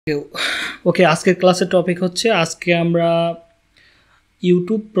ওকে, আজকের ক্লাসের টপিক হচ্ছে আজকে আমরা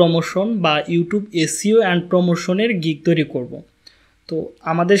ইউটিউব প্রমোশন বা ইউটিউব এসইও অ্যান্ড প্রমোশনের গিগ তৈরি করব। তো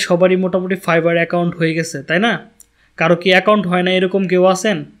আমাদের সবারই মোটামুটি ফাইবার অ্যাকাউন্ট হয়ে গেছে, তাই না? কারো কি অ্যাকাউন্ট হয় না এরকম কেউ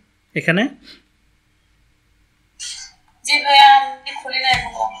আছেন এখানে? জি ভাইয়া, আমি খুলি না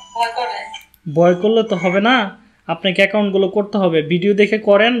এখনো, ভয় করে। ভয় করলে তো হবে না, আপনাকে অ্যাকাউন্টগুলো করতে হবে। ভিডিও দেখে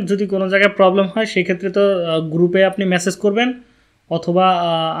করেন, যদি কোনো জায়গায় প্রবলেম হয় সেক্ষেত্রে তো গ্রুপে আপনি মেসেজ করবেন অথবা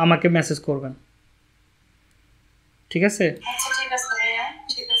আমাকে মেসেজ করবেন, ঠিক আছে? আচ্ছা ঠিক আছে ভাইয়া,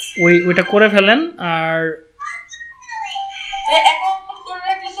 ঠিক আছে। ওইটা করে ফেলেন। আর অ্যাকাউন্ট করে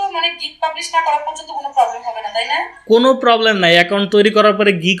রাখলে তো মানে গিগ পাবলিশ না করা পর্যন্ত কোনো প্রবলেম হবে না, তাই না? কোনো প্রবলেম নাই। অ্যাকাউন্ট তৈরি করার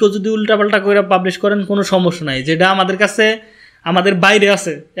পরে গিকও যদি উল্টাপাল্টা করে পাবলিশ করেন কোনো সমস্যা নাই। যেটা আমাদের কাছে আমাদের বাইরে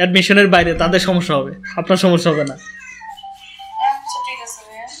আছে, অ্যাডমিশনের বাইরে, তাদের সমস্যা হবে, আপনার সমস্যা হবে না। আচ্ছা ঠিক আছে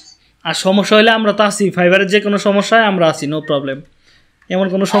ভাইয়া। আর সমস্যা হলে আমরা তো আছি, ফাইবারের যে কোনো সমস্যায় আমরা আছি, নো প্রবলেম। এমন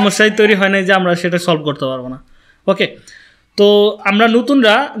কোনো সমস্যাই তৈরি হয় না যে আমরা সেটা সলভ করতে পারবো না। ওকে, তো আমরা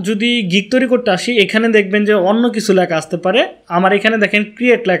নতুনরা যদি গিগ তৈরি করতে আসি, এখানে দেখবেন যে অন্য কিছু লেখা আসতে পারে। আমার এখানে দেখেন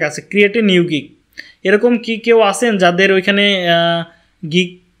ক্রিয়েট লেখা আছে, ক্রিয়েট এ নিউ গিগ। এরকম কি কেউ আছেন যাদের ওইখানে গিগ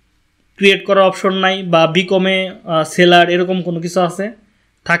ক্রিয়েট করার অপশন নাই, বা বিকমে সেলার এরকম কোনো কিছু আছে?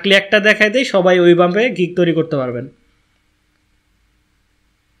 থাকলে একটা দেখায় দেয়, সবাই ওইভাবে গিগ তৈরি করতে পারবেন।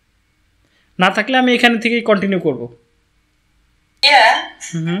 না থাকলে আমি এখানে থেকেই কন্টিনিউ করব।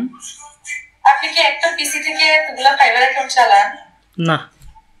 আপনি কি একটা পিসি থেকে এতগুলা ফাইবার অ্যাকাউন্ট চালান? না।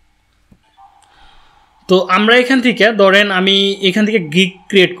 তো আমরা এখান থেকে ধরেন আমি এখান থেকে গিগ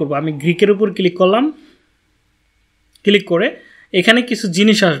ক্রিয়েট করব। আমি গিগের উপর ক্লিক করলাম, ক্লিক করে এখানে কিছু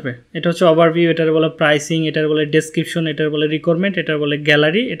জিনিস আসবে। এটা হচ্ছে ওভারভিউ, এটার বলে প্রাইসিং, এটার বলে ডেসক্রিপশন, এটার বলে রিকোয়ারমেন্ট, এটার বলে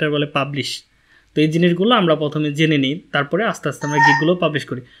গ্যালারি, এটার বলে পাবলিশ। তো এই জিনিসগুলো আমরা প্রথমে জেনে নিই, তারপরে আস্তে আস্তে আমরা গিগগুলো পাবলিশ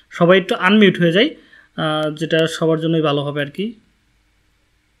করি। সবাই একটু আনমিউট হয়ে যায়, যেটা সবার জন্যই ভালো হবে আর কি।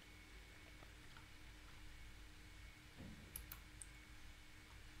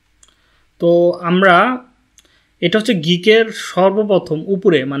 তো আমরা এটা হচ্ছে গিকের সর্বপ্রথম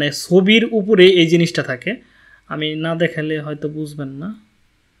উপরে, মানে ছবির উপরে এই জিনিসটা থাকে। আমি না দেখালে হয়তো বুঝবেন না,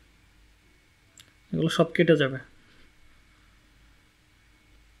 এগুলো সব কেটে যাবে।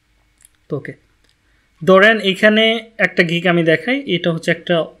 তো ওকে, ধরেন এখানে একটা গিগ আমি দেখাই। এটা হচ্ছে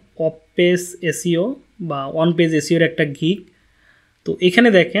একটা অফ পেজ এসইও বা অন পেজ এসইওর একটা গিগ। তো এখানে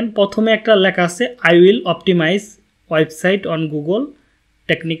দেখেন প্রথমে একটা লেখা আছে, I will optimise website on Google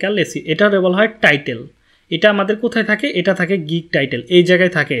technical SEO. এটা বলা হয় টাইটেল। এটা আমাদের কোথায় থাকে? এটা থাকে গিগ টাইটেল, এই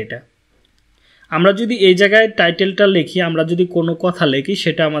জায়গায় থাকে এটা। আমরা যদি এই জায়গায় টাইটেলটা লিখি, আমরা যদি কোনো কথা লিখি,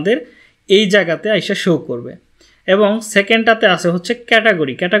 সেটা আমাদের এই জায়গাতে এসে শো করবে। এবং সেকেন্ডটাতে আছে হচ্ছে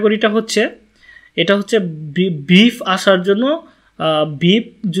ক্যাটাগরি। ক্যাটাগরিটা হচ্ছে, এটা হচ্ছে ব্রিফ আসার জন্য। ব্রিফ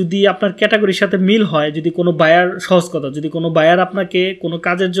যদি আপনার ক্যাটাগরির সাথে মিল হয়, যদি কোনো বায়ার, সহজ কথা, যদি কোনো বায়ার আপনাকে কোনো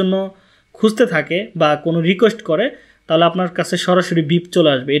কাজের জন্য খুঁজতে থাকে বা কোনো রিকোয়েস্ট করে, তাহলে আপনার কাছে সরাসরি ব্রিফ চলে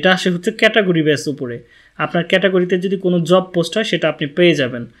আসবে। এটা আসে হচ্ছে ক্যাটাগরি বেস উপরে। আপনার ক্যাটাগরিতে যদি কোনো জব পোস্ট হয়, সেটা আপনি পেয়ে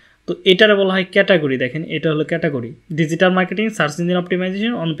যাবেন। তো এটারে বলা হয় ক্যাটাগরি। দেখেন, এটা হলো category, digital marketing, search engine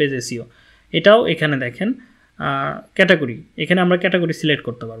optimisation, on page SEO. এটাও এখানে দেখেন ক্যাটাগরি। এখানে আমরা ক্যাটাগরি সিলেক্ট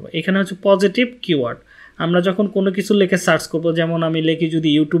করতে পারবো। এখানে হচ্ছে পজিটিভ কিওয়ার্ড। আমরা যখন কোনো কিছু লিখে সার্চ করব, যেমন আমি লিখি যদি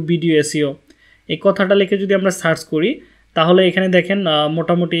ইউটিউব ভিডিও এসইও, এই কথাটা লিখে যদি আমরা সার্চ করি, তাহলে এখানে দেখেন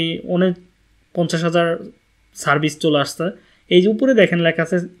মোটামুটি 50,000 সার্ভিস চলে আসছে। এই যে উপরে দেখেন লেখা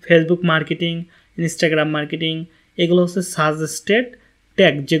আছে ফেসবুক মার্কেটিং, ইনস্টাগ্রাম মার্কেটিং। এগুলো হচ্ছে সাজেস্টেড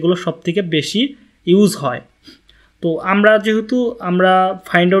ট্যাগ, যেগুলো সবথেকে বেশি ইউজ হয়। তো আমরা যেহেতু আমরা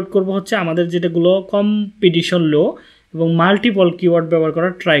ফাইন্ড আউট করব হচ্ছে আমাদের যেটাগুলো কম্পিটিশন লো এবং মাল্টিপল কিওয়ার্ড ব্যবহার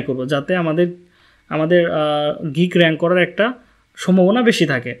করার ট্রাই করব, যাতে আমাদের গিগ র্যাঙ্ক করার একটা সম্ভাবনা বেশি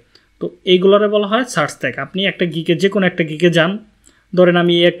থাকে। তো এইগুলোরে বলা হয় সার্চ ট্যাগ। আপনি একটা গিগে, যে কোনো একটা গিগে যান, ধরেন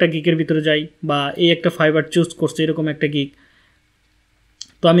আমি এই একটা গিগের ভিতরে যাই, বা এই একটা ফাইবার চুজ করছি, এরকম একটা গিগ।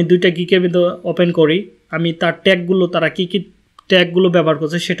 তো আমি দুইটা গিগের ভিতরে ওপেন করি, আমি তার ট্যাগগুলো, তারা কী কী ট্যাগগুলো ব্যবহার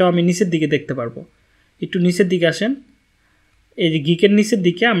করছে সেটাও আমি নিচের দিকে দেখতে পারবো। একটু নিচের দিকে আসেন, এই যে গিকের নিচের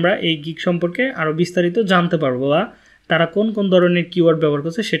দিকে আমরা এই গিগ সম্পর্কে আরও বিস্তারিত জানতে পারবো, বা তারা কোন কোন ধরনের কিওয়ার্ড ব্যবহার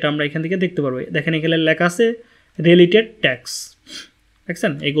করছে সেটা আমরা এখান থেকে দেখতে পারবো। দেখেন এখানে লেখা আছে রিলেটেড ট্যাগস,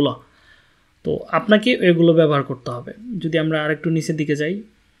 দেখছেন এগুলো। তো আপনাকে এগুলো ব্যবহার করতে হবে। যদি আমরা আরেকটু নিচের দিকে যাই,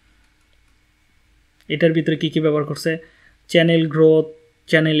 এটার ভিতরে কী কী ব্যবহার করছে, channel growth,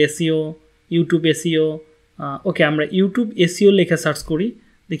 channel SEO, YouTube SEO. ওকে, আমরা ইউটিউব এসইও লেখা সার্চ করি,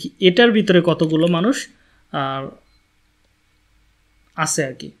 দেখি এটার ভিতরে কতগুলো মানুষ আর আছে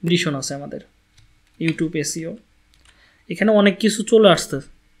আর কি, ডিশন আছে আমাদের ইউটিউব এসইও। এখানে অনেক কিছু চলে আসছে।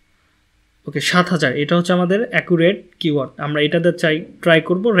 ওকে, 7,000, এটা হচ্ছে আমাদের অ্যাকুরেট কিওয়ার্ড। আমরা এটাতে ট্রাই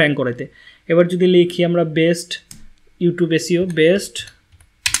করব র্যাঙ্ক করাইতে। এবার যদি লিখি আমরা best YouTube SEO, best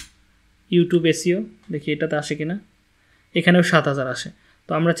YouTube SEO, দেখি এটাতে আসে কিনা, এখানেও 7000 আসে।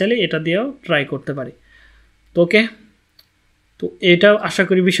 তো আমরা চাইলে এটা দিয়েও ট্রাই করতে পারি। তো ওকে, তো এটা আশা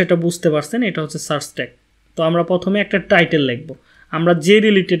করি বিষয়টা বুঝতে পারছেন। এটা হচ্ছে সার্চ ট্যাগ। তো আমরা প্রথমে একটা টাইটেল লিখব, আমরা যে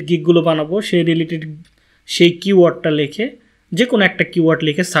রিলেটেড গিকগুলো বানাবো সেই রিলেটেড সেই কিওয়ার্ডটা লিখে যে কোনো একটা কিওয়ার্ড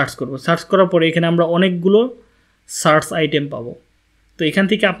লিখে সার্চ করব। সার্চ করার পরে এখানে আমরা অনেকগুলো সার্চ আইটেম পাবো। তো এখান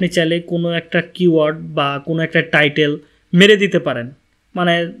থেকে আপনি চাইলে কোনো একটা কিওয়ার্ড বা কোনো একটা টাইটেল মেরে দিতে পারেন,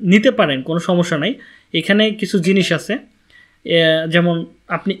 মানে নিতে পারেন, কোনো সমস্যা নাই। এখানে কিছু জিনিস আছে, যেমন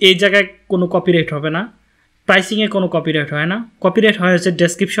আপনি এই জায়গায় কোনো কপিরাইট হবে না, প্রাইসিংয়ে কোনো কপিরাইট হয় না। কপিরাইট হয় হচ্ছে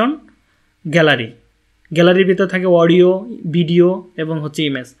ডেসক্রিপশন, গ্যালারির ভিতরে থাকে অডিও, ভিডিও এবং হচ্ছে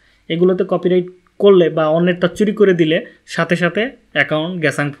ইমেজ। এগুলোতে কপিরাইট করলে বা অন্যেরটা চুরি করে দিলে সাথে সাথে অ্যাকাউন্ট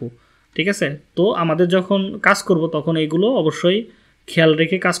গ্যাসাংফু, ঠিক আছে। তো আমাদের যখন কাজ করব তখন এগুলো অবশ্যই খেয়াল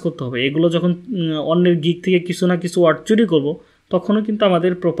রেখে কাজ করতে হবে। এগুলো যখন অন্যের গিক থেকে কিছু না কিছু ওয়ার্ড চুরি করব তখনও কিন্তু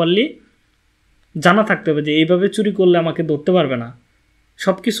আমাদের প্রপারলি জানা থাকতে হবে যে এইভাবে চুরি করলে আমাকে ধরতে পারবে না,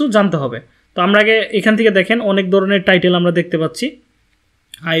 সব কিছু জানতে হবে। তো আমরা আগে এখান থেকে দেখেন অনেক ধরনের টাইটেল আমরা দেখতে পাচ্ছি।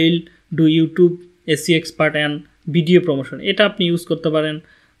 I will do YouTube SEO expert and video promotion, এটা আপনি ইউজ করতে পারেন।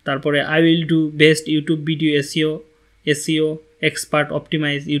 তারপরে I will do best YouTube video SEO expert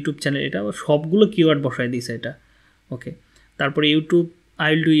optimise YouTube channel, এটা সবগুলো কিওয়ার্ড বসায় দিয়েছে এটা। ওকে, তারপরে YouTube I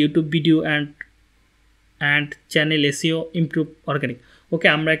will do YouTube video and channel SEO improve organic. ওকে,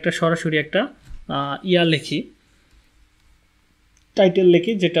 আমরা একটা সরাসরি একটা লিখি, টাইটেল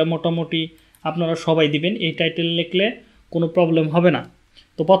লিখি, যেটা মোটামুটি আপনারা সবাই দিবেন। এই টাইটেল লিখলে কোনো প্রবলেম হবে না।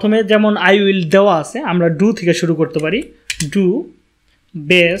 তো প্রথমে যেমন আই উইল দেওয়া আছে, আমরা ডু থেকে শুরু করতে পারি। Do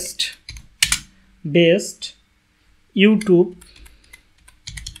best YouTube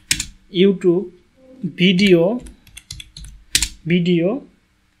video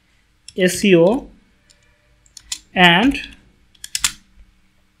SEO and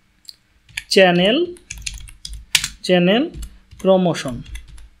channel promotion.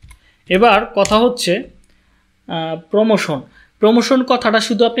 এবার কথা হচ্ছে প্রমোশন কথাটা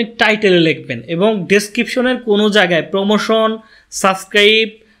শুধু আপনি টাইটেলে লিখবেন এবং ডেসক্রিপশনের কোনো জায়গায় প্রমোশন, সাবস্ক্রাইব,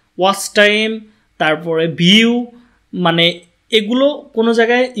 ওয়াচ টাইম, তারপরে ভিউ, মানে এগুলো কোনো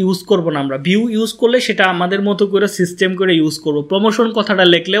জায়গায় ইউজ করব না। আমরা ভিউ ইউজ করলে সেটা আমাদের মতো করে সিস্টেম করে ইউজ করব। প্রমোশন কথাটা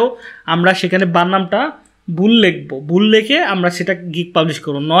লিখলেও আমরা সেখানে বানানটা ভুল লিখবো, ভুল লিখে আমরা সেটা গিক পাবলিশ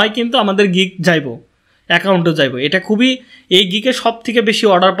করব, নয় কিন্তু আমাদের গিক যাইবো, অ্যাকাউন্টে যাইবো। এটা খুবই, এই গিকে সব থেকে বেশি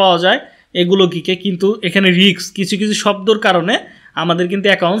অর্ডার পাওয়া যায় এগুলো গিকে, কিন্তু এখানে রিস্ক, কিছু কিছু শব্দর কারণে আমাদের কিন্তু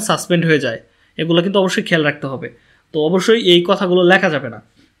অ্যাকাউন্ট সাসপেন্ড হয়ে যায়। এগুলো কিন্তু অবশ্যই খেয়াল রাখতে হবে। তো অবশ্যই এই কথাগুলো লেখা যাবে না।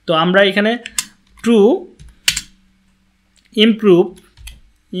 তো আমরা এখানে টু ইমপ্রুভ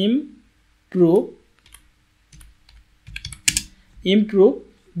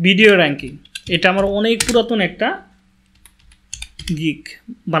ভিডিও র্যাঙ্কিং, এটা আমার অনেক পুরাতন একটা গিক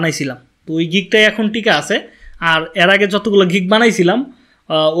বানাইছিলাম। তো ওই গিকটাই এখন টিকে আছে। আর এর আগে যতগুলো গিক বানাইছিলাম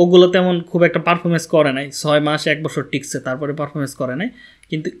ওগুলো তেমন খুব একটা পারফরমেন্স করে নাই, 6 মাস 1 বছর টিকছে, তারপরে পারফরমেন্স করে নাই।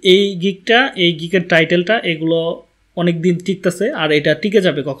 কিন্তু এই গিকের টাইটেলটা এগুলো অনেক দিন টিকতেছে, আর এটা টিকে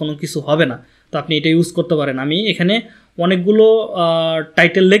যাবে, কখনো কিছু হবে না। তো আপনি এটা ইউজ করতে পারেন। আমি এখানে অনেকগুলো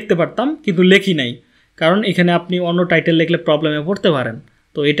টাইটেল লিখতে পারতাম কিন্তু লেখি নাই, কারণ এখানে আপনি অন্য টাইটেল লিখলে প্রবলেমে পড়তে পারেন।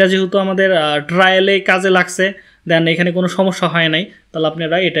 তো এটা যেহেতু আমাদের ট্রায়ালে কাজে লাগছে, দেন এখানে কোনো সমস্যা হয় নাই, তাহলে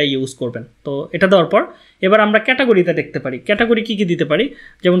আপনারা এটা ইউজ করবেন। তো এটা দেওয়ার পর এবার আমরা ক্যাটাগরিতে দেখতে পারি। ক্যাটাগরি কী কী দিতে পারি,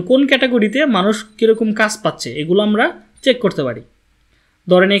 যেমন কোন ক্যাটাগরিতে মানুষ কীরকম কাজ পাচ্ছে এগুলো আমরা চেক করতে পারি।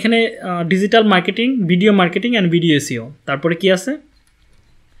 ধরেন এখানে digital marketing, video marketing and video SEO, তারপরে কি আছে,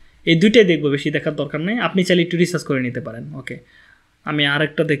 এই দুইটাই দেখবো, বেশি দেখার দরকার নেই, আপনি চাইলে একটু রিসার্চ করে নিতে পারেন। ওকে, আমি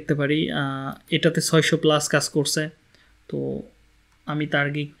আরেকটা দেখতে পারি, এটাতে 600+ কাজ করছে। তো আমি তার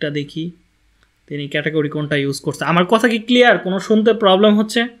গিকটা দেখি, তিনি ক্যাটাগরি কোনটা ইউজ করছে। আমার কথা কি ক্লিয়ার? কোনো শুনতে প্রবলেম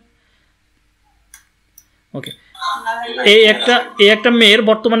হচ্ছে? ওকে, এই একটা মেয়ের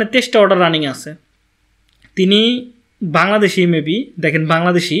বর্তমানে 23টা অর্ডার রানিং আছে। তিনি বাংলাদেশি, মেবি দেখেন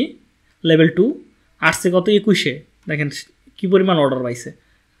বাংলাদেশি লেভেল 2 আসছে কত 21-এ, দেখেন কী পরিমাণ অর্ডার পাইছে।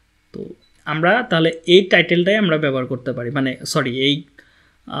 তো আমরা তাহলে এই টাইটেলটাই আমরা ব্যবহার করতে পারি, মানে সরি এই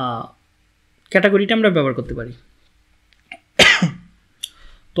ক্যাটাগরিটা আমরা ব্যবহার করতে পারি।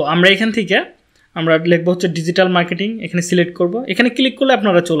 তো আমরা এখান থেকে আমরা লিখবো হচ্ছে ডিজিটাল মার্কেটিং, এখানে সিলেক্ট করব, এখানে ক্লিক করলে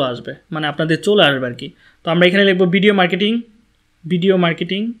আপনারা চলে আসবে, মানে আপনাদের চলে আসবে আর কি। তো আমরা এখানে লিখবো ভিডিও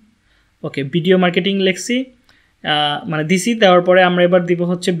মার্কেটিং। ওকে, ভিডিও মার্কেটিং লিখছি, মানে দিছি, দেওয়ার পরে আমরা এবার দিব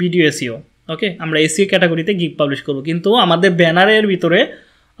হচ্ছে ভিডিও এসইও। ওকে, আমরা এসইও ক্যাটাগরিতে গিগ পাবলিশ করব, কিন্তু আমাদের ব্যানারের ভিতরে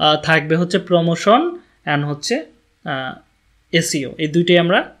থাকবে হচ্ছে প্রমোশন অ্যান্ড হচ্ছে এসইও, এই দুইটাই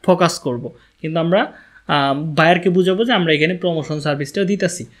আমরা ফোকাস করব। কিন্তু আমরা বায়ারকে বুঝাবো যে আমরা এখানে প্রমোশন সার্ভিসটা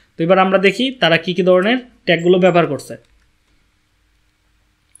দিতেছি। তো এবার আমরা দেখি তারা কী কী ধরনের ট্যাগগুলো ব্যবহার করছে।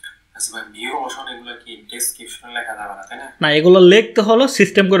 আচ্ছা ভাই ভিউ প্রমোশন এগুলো কি ডেসক্রিপশনে লেখা যাবে না তাই না? না, এগুলো লিখতে হলো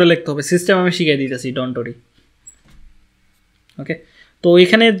সিস্টেম করে লিখতে হবে। সিস্টেম আমি শিখিয়ে দিতেছি, ডোন্ট ওয়ারি। ওকে, তো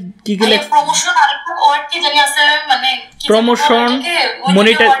এখানে কি কি প্রমোশন আরেকটা ওয়ার্ড কি জানি আছে, মানে প্রমোশন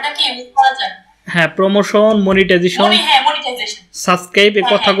ওয়ার্ডটা কি ইউজ করা যায়? হ্যাঁ, প্রমোশন, মনিটাইজেশন, সাবস্ক্রাইব, এই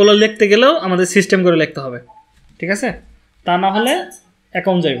কথাগুলো লিখতে গেলেও আমাদের সিস্টেম করে লিখতে হবে, ঠিক আছে? তা না হলে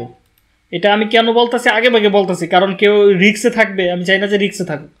অ্যাকাউন্ট যাইব। এটা আমি কেন বলতেছি, আগে ভাগে বলতেছি, কারণ কেউ রিক্সে থাকবে, আমি চাই না যে রিক্সে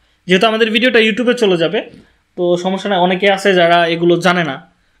থাকুক। যেহেতু আমাদের ভিডিওটা ইউটিউবে চলে যাবে, তো সমস্যা নাই। অনেকে আছে যারা এগুলো জানে না,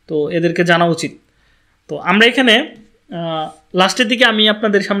 তো এদেরকে জানা উচিত। তো আমরা এখানে লাস্টের দিকে আমি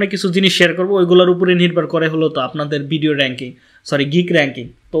আপনাদের সামনে কিছু জিনিস শেয়ার করব, ওইগুলোর উপরে নির্ভর করে হলো তো আপনাদের ভিডিও র্যাঙ্কিং, গিক র্যাঙ্কিং।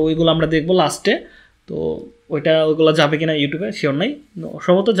 তো ওইগুলো আমরা দেখবো লাস্টে। তো ওইগুলো যাবে কিনা ইউটিউবে শিওর নাই,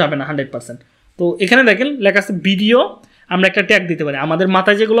 সম্ভবত যাবে না 100%। তো এখানে দেখেন লেখা আছে ভিডিও, আমরা একটা ট্যাগ দিতে পারি। আমাদের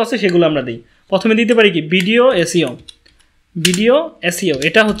মাথায় যেগুলো আছে সেগুলো আমরা দিই। প্রথমে দিতে পারি কি ভিডিও এসইও, ভিডিও এসইও,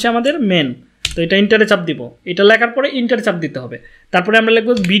 এটা হচ্ছে আমাদের মেন। তো এটা ইন্টারে চাপ দিব, এটা লেখার পরে ইন্টারে চাপ দিতে হবে। তারপরে আমরা লিখব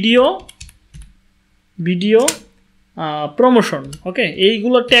ভিডিও প্রমোশন। ওকে,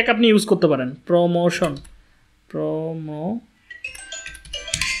 এইগুলো ট্যাগ আপনি ইউজ করতে পারেন। প্রমোশন,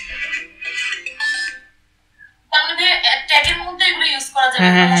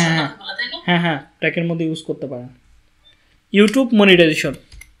 হ্যাঁ, ট্যাগের মধ্যে ইউজ করতে পারেন। ইউটিউব মনিটাইজেশন,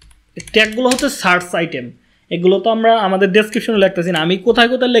 ট্যাগগুলো হচ্ছে সার্চ আইটেম। এগুলো তো আমরা আমাদের ডেসক্রিপশনে লিখতেছি না, আমি কোথায়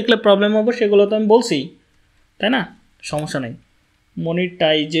কোথায় লিখলে প্রবলেম হবে সেগুলো তো আমি বলছি, তাই না? সমস্যা নেই।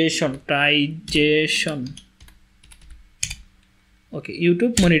 মনিটাইজেশন, ওকে,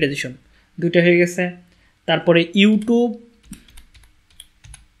 ইউটিউব মনিটাইজেশন দুইটা হয়ে গেছে। তারপরে ইউটিউব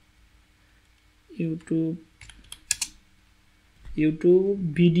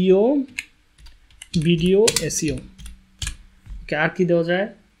ভিডিও এসইও। ওকে, আর কি দেওয়া যায়?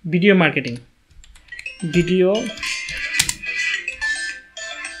 ভিডিও মার্কেটিং,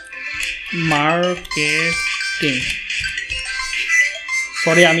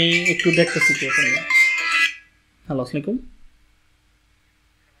 সরি আমি একটু দেখতেছি কি এখন। হ্যালো, আসসালামু আলাইকুম।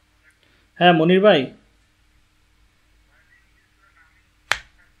 হ্যাঁ মনির ভাই,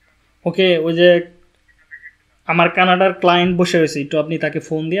 ওকে, ওই যে আমার কানাডার ক্লায়েন্ট বসে রয়েছে, একটু আপনি তাকে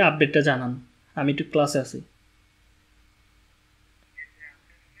ফোন দিয়ে আপডেটটা জানান। আমি একটু ক্লাসে আছি।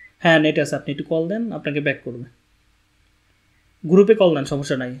 হ্যাঁ নেট আছে, আপনি একটু কল দেন, আপনাকে ব্যাক করবে। গ্রুপে কল দেন,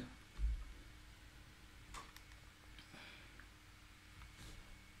 সমস্যা নাই।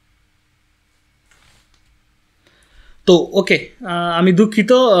 তো ওকে, আমি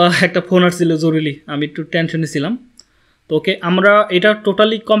দুঃখিত, একটা ফোন আসছিল জরুরি, আমি একটু টেনশনে ছিলাম। তো ওকে, আমরা এটা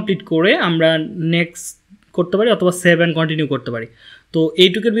টোটালি কমপ্লিট করে আমরা নেক্সট করতে পারি অথবা সেভ অ্যান্ড কন্টিনিউ করতে পারি। তো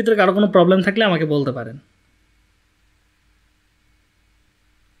এইটুকের ভিতরে কারো কোনো প্রবলেম থাকলে আমাকে বলতে পারেন।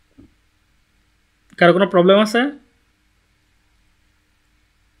 কারো কোনো প্রবলেম আছে?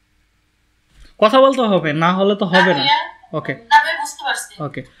 কথা বলতে হবে, না হলে তো হবে না। ওকে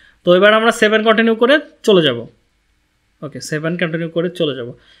ওকে, তো এবার আমরা সেভ অ্যান্ড কন্টিনিউ করে চলে যাব। ওকে, সেভ অ্যান্ড কন্টিনিউ করে চলে যাব।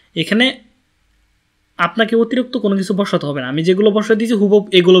 এখানে আপনাকে অতিরিক্ত কোনো কিছু বসাতে হবে না, আমি যেগুলো বসাতে দিয়েছি হুবহু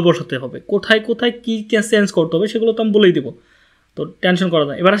এগুলো বসাতে হবে। কোথায় কোথায় কী চেঞ্জ করতে হবে সেগুলো তো আমি বলেই দেবো, তো টেনশন করা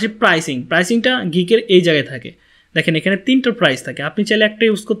যায়। এবার আসি প্রাইসিংটা গিকের এই জায়গায় থাকে। দেখেন এখানে 3টা প্রাইস থাকে, আপনি চাইলে একটা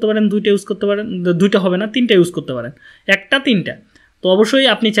ইউজ করতে পারেন, 2টা ইউজ করতে পারেন, 2টা হবে না 3টা ইউজ করতে পারেন, 1টা 3টা। তো অবশ্যই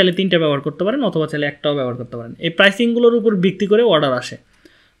আপনি চাইলে 3টা ব্যবহার করতে পারেন অথবা চাইলে একটাও ব্যবহার করতে পারেন। এই প্রাইসিংগুলোর উপর ভিত্তি করে অর্ডার আসে।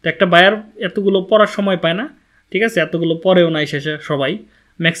 তো একটা বায়ার এতগুলো পড়ার সময় পায় না, ঠিক আছে? এতগুলো পরেও নাই শেষে সবাই,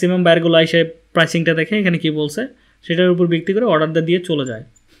 ম্যাক্সিমাম বায়ারগুলো এসে প্রাইসিংটা দেখে এখানে কি বলছে সেটার উপর ভিত্তি করে অর্ডারটা দিয়ে চলে যায়।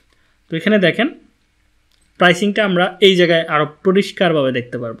 তো এখানে দেখেন প্রাইসিংটা আমরা এই জায়গায় আরও পরিষ্কারভাবে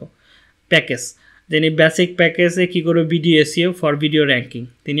দেখতে পারবো। প্যাকেজ, যিনি বেসিক প্যাকেজে কী করবে, video SEO for video ranking.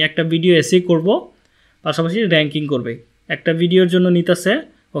 তিনি একটা ভিডিও এসইও করব, পাশাপাশি র্যাঙ্কিং করবে। একটা ভিডিওর জন্য নিতেছে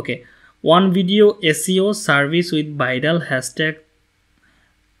ওকে 1 video SEO service with viral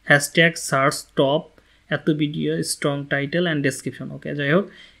hashtag search top এত video strong title and description. ওকে, যাই হোক,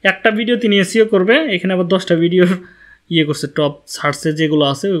 একটা ভিডিও তিনি এসইও করবে, এখানে আবার 10টা ভিডিওর করছে, টপ সার্চে যেগুলো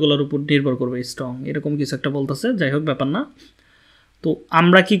আছে ওইগুলোর উপর নির্ভর করবে, স্ট্রং এরকম কিছু একটা বলতেছে। যাই হোক, ব্যাপার না। তো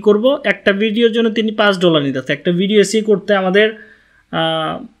আমরা কি করব, একটা ভিডিওর জন্য তিনি $5 নিতেছে। একটা ভিডিও এসইও করতে আমাদের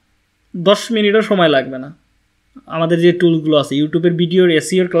 10 মিনিটও সময় লাগবে না। আমাদের যে টুলগুলো আছে, ইউটিউবের ভিডিওর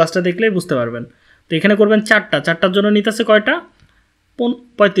এসইওর ক্লাসটা দেখলেই বুঝতে পারবেন। তো এখানে করবেন 4টার জন্য নিতেছে কয়টা,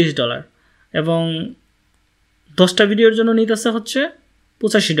 $35, এবং 10টা ভিডিওর জন্য নিতেছে হচ্ছে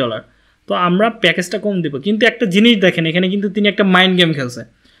 $85। তো আমরা প্যাকেজটা কম দেবো, কিন্তু একটা জিনিস দেখেন, এখানে কিন্তু তিনি একটা মাইন্ড গেম খেলছে।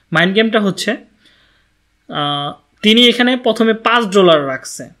 মাইন্ড গেমটা হচ্ছে তিনি এখানে প্রথমে $5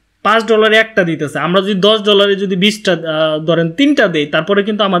 রাখছে, $5 একটা দিতেছে। আমরা যদি $10 যদি 20টা ধরেন 3টা দেই, তারপরে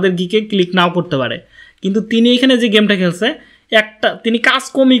কিন্তু আমাদের গিকে ক্লিক নাও করতে পারে। কিন্তু তিনি এখানে যে গেমটা খেলছে, একটা তিনি কাজ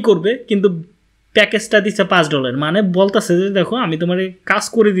কমই করবে কিন্তু প্যাকেজটা দিচ্ছে $5, মানে বলতেছে যে দেখো আমি তোমার কাজ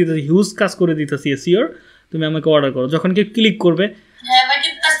করে দিতেছি, হিউজ কাজ করে দিতেছি এসিওর, তুমি আমাকে অর্ডার করো। যখন কেউ ক্লিক করবে,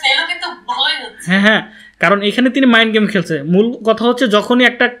 হ্যাঁ হ্যাঁ, কারণ এখানে তিনি মাইন্ড গেম খেলছে। মূল কথা হচ্ছে যখনই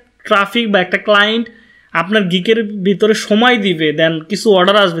একটা ট্রাফিক বা একটা ক্লায়েন্ট আপনার গিকের ভিতরে সময় দিবে, দেন কিছু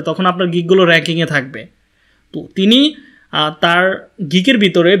অর্ডার আসবে, তখন আপনার গিকগুলো র্যাঙ্কিংয়ে থাকবে। তো তিনি তার গিকের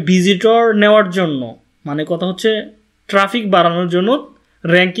ভিতরে ভিজিটর নেওয়ার জন্য, মানে কথা হচ্ছে ট্রাফিক বাড়ানোর জন্য,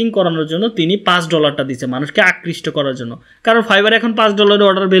 র্যাঙ্কিং করানোর জন্য তিনি $5 দিচ্ছে মানুষকে আকৃষ্ট করার জন্য। কারণ ফাইবার এখন $5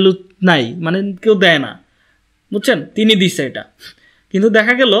 অর্ডার ভ্যালু নাই, মানে কেউ দেয় না, বুঝছেন, তিনি দিচ্ছে এটা। কিন্তু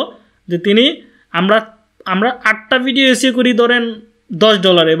দেখা গেল যে তিনি আমরা 8টা ভিডিও এসিও করি ধরেন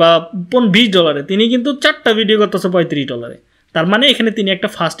 $10 বা $20, তিনি কিন্তু 4টা ভিডিও করতেছে $35। তার মানে এখানে তিনি একটা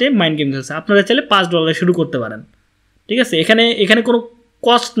ফার্স্টে মাইন্ড গেম খেলছে। আপনারা চাইলে $5 শুরু করতে পারেন, ঠিক আছে। এখানে কোনো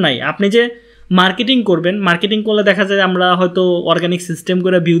কস্ট নাই। আপনি যে মার্কেটিং করবেন, মার্কেটিং করলে দেখা যায় আমরা হয়তো অর্গানিক সিস্টেম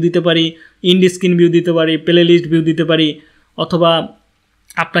করে ভিউ দিতে পারি, ইন্ডি স্ক্রিন ভিউ দিতে পারি, প্লে লিস্ট ভিউ দিতে পারি, অথবা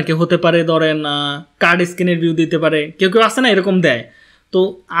আপনাকে হতে পারে ধরেন কার্ড স্ক্রিনের ভিউ দিতে পারে, কেউ কেউ আসে না এরকম দেয়। তো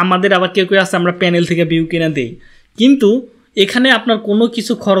আমাদের আবার কেউ কেউ আসে আমরা প্যানেল থেকে ভিউ কিনে দিই। কিন্তু এখানে আপনার কোনো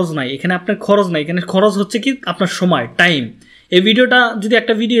কিছু খরচ নাই, এখানে আপনার খরচ নাই, এখানে খরচ হচ্ছে কি আপনার সময়, টাইম। এই ভিডিওটা যদি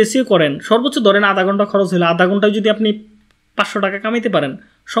একটা ভিডিও এসিও করেন, সর্বোচ্চ ধরেন আধা ঘন্টা খরচ হলে, আধা ঘন্টায় যদি আপনি $500 কামাইতে পারেন,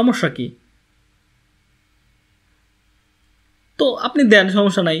 সমস্যা কি? তো আপনি দেন,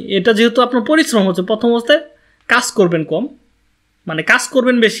 সমস্যা নাই। এটা যেহেতু আপনার পরিশ্রম হচ্ছে, প্রথম অবস্থায় কাজ করবেন কম, মানে কাজ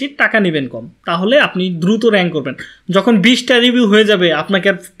করবেন বেশি, টাকা নেবেন কম, তাহলে আপনি দ্রুত র্যাঙ্ক করবেন। যখন 20টা রিভিউ হয়ে যাবে, আপনাকে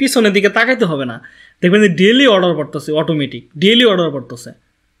আর পিছনের দিকে তাকাইতে হবে না, দেখবেন যে ডেইলি অর্ডার পড়তেছে, অটোমেটিক ডেইলি অর্ডার পড়তেছে।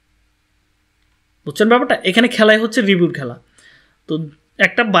 বুঝছেন ব্যাপারটা? এখানে খেলাই হচ্ছে রিভিউর খেলা। তো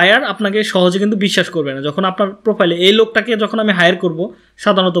একটা বায়ার আপনাকে সহজে কিন্তু বিশ্বাস করবে না। যখন আপনার প্রোফাইলে এই লোকটাকে যখন আমি হায়ার করব,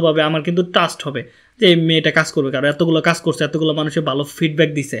 সাধারণতভাবে আমার কিন্তু ট্রাস্ট হবে যে এই মেয়েটা কাজ করবে, কারণ এতগুলো কাজ করছে, এতগুলো মানুষের ভালো ফিডব্যাক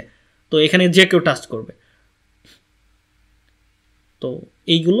দিছে, তো এখানে যে কেউ ট্রাস্ট করবে। তো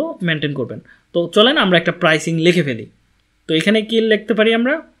এইগুলো মেনটেন করবেন। তো চলেন আমরা একটা প্রাইসিং লিখে ফেলি। তো এখানে কি লিখতে পারি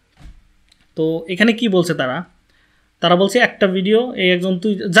আমরা? তো এখানে কি বলছে তারা বলছে একটা ভিডিও এই একজন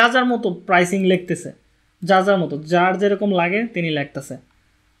তুই যার মতো প্রাইসিং লিখতেছে, যার মতো, যার যেরকম লাগে তিনি লিখতেছে।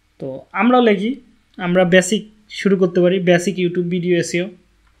 তো আমরাও লিখি, আমরা বেসিক শুরু করতে পারি, বেসিক ইউটিউব ভিডিও এসিও।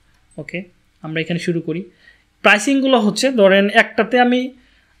 ওকে, আমরা এখানে শুরু করি। প্রাইসিংগুলো হচ্ছে ধরেন একটাতে আমি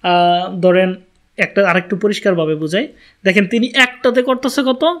ধরেন একটা আরেকটু পরিষ্কারভাবে বোঝাই। দেখেন তিনি একটাতে করতেছে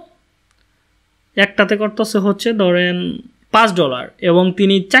কত? একটাতে করতেছে হচ্ছে ধরেন $5, এবং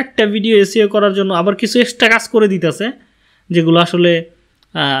তিনি 4টা ভিডিও এসিও করার জন্য আবার কিছু এক্সট্রা কাজ করে দিতেছে, যেগুলো আসলে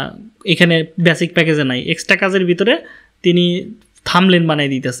এখানে বেসিক প্যাকেজে নাই। এক্সট্রা কাজের ভিতরে তিনি থাম্বনেল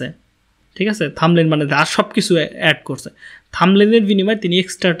বানিয়ে দিতেছে, ঠিক আছে, থাম্বনেল বানাতে আর সব কিছু অ্যাড করছে। থাম্বনেলের বিনিময়ে তিনি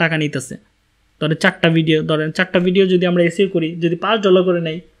এক্সট্রা টাকা নিতেছে। ধরেন 4টা ভিডিও যদি আমরা এসিও করি, যদি $5 করে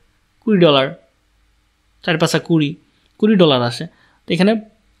নেই, $20, 4×5 $20 আসে। তো এখানে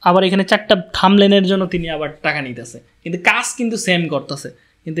আবার এখানে 4টা থাম্বনেলের জন্য তিনি আবার টাকা নিতেছে, কিন্তু কাজ কিন্তু সেম করতেছে,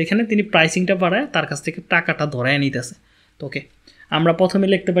 কিন্তু এখানে তিনি প্রাইসিংটা বাড়ায় তার কাছ থেকে টাকাটা ধরায় নিতেছে। তো ওকে, আমরা প্রথমে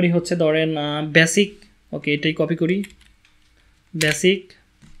লিখতে পারি হচ্ছে ধরেন বেসিক। ওকে, এটাই কপি করি, বেসিক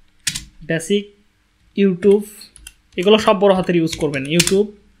ইউটিউব, এগুলো সব বড় হাতের ইউজ করবেন। ইউটিউব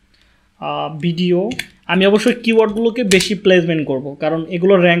ভিডিও, আমি অবশ্যই কিওয়ার্ডগুলোকে বেশি প্লেসমেন্ট করব, কারণ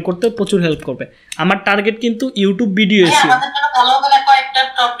এগুলো র্যাঙ্ক করতে প্রচুর হেল্প করবে। আমার টার্গেট কিন্তু ইউটিউব ভিডিও এসে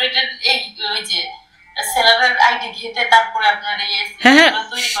হ্যাঁ,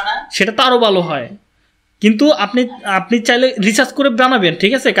 সেটা তো আরও ভালো হয়। কিন্তু আপনি চাইলে রিসার্চ করে বানাবেন,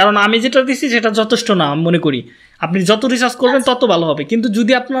 ঠিক আছে, কারণ আমি যেটা দিচ্ছি সেটা যথেষ্ট না আমি মনে করি। আপনি যত রিসার্চ করবেন তত ভালো হবে। কিন্তু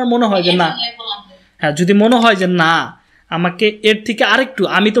যদি আপনার মনে হয় যে না, হ্যাঁ, যদি মনে হয় যে না আমাকে এর থেকে আরেকটু,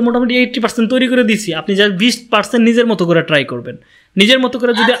 আমি তো মোটামুটি 80% তৈরি করে দিচ্ছি, আপনি যা 20% নিজের মতো করে ট্রাই করবেন। নিজের মতো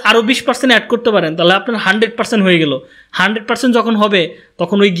করে যদি আরও 20% অ্যাড করতে পারেন, তাহলে আপনার 100% হয়ে গেল। 100% যখন হবে,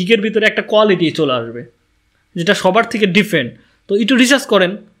 তখন ওই গিগের ভিতরে একটা কোয়ালিটি চলে আসবে, যেটা সবার থেকে ডিফারেন্ট। তো একটু রিসার্চ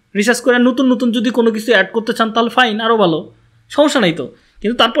করে নতুন যদি কোনো কিছু অ্যাড করতে চান, তাহলে ফাইন, আরও ভালো, সমস্যা নাই তো।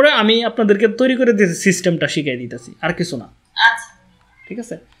 কিন্তু তারপরে আমি আপনাদেরকে তৈরি করে দিয়েছি, সিস্টেমটা শিখিয়ে দিতেছি, আর কিছু না, ঠিক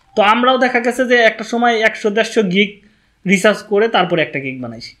আছে। তো আমরাও দেখা গেছে যে একটা সময় 100-150 গিগ রিসার্চ করে তারপরে একটা গিগ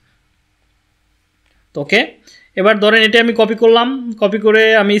বানাইছি। তো ওকে, এবার ধরেন এটা আমি কপি করলাম, কপি করে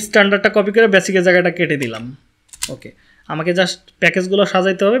আমি স্ট্যান্ডার্ডটা কপি করে বেসিকের জায়গাটা কেটে দিলাম। ওকে, আমাকে জাস্ট প্যাকেজগুলো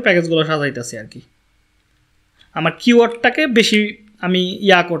সাজাইতে হবে, প্যাকেজগুলো সাজাইতেছি আর কি। আমার কিওয়ার্ডটাকে বেশি আমি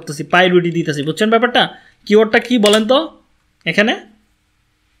করতেছি, প্রায়োরিটি দিতেছি, বুঝছেন ব্যাপারটা? কিওয়ার্ডটা কি বলেন তো এখানে?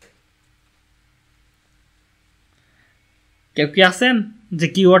 কেউ কি আছেন যে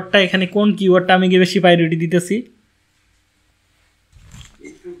কিওয়ার্ডটা এখানে কোন কিওয়ার্ডটা আমি বেশি প্রায়োরিটি দিতেছি?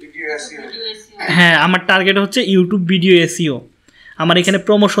 হ্যাঁ আমার টার্গেট হচ্ছে ইউটিউব ভিডিও এসইও। আমার এখানে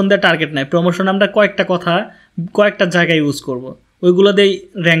প্রমোশন দেওয়ার টার্গেট নাই, প্রমোশন আমরা কয়েকটা কথা কয়েকটা জায়গায় ইউজ করব, ওইগুলো দিয়েই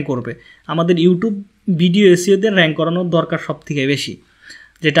র্যাঙ্ক করবে। আমাদের ইউটিউব ভিডিও এসইও দিয়ে র্যাঙ্ক করানোর দরকার সব থেকে বেশি,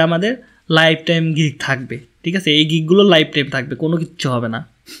 যেটা আমাদের লাইফ টাইম গিগ থাকবে। ঠিক আছে, এই গিগগুলো লাইফ টাইম থাকবে, কোনো কিচ্ছু হবে না।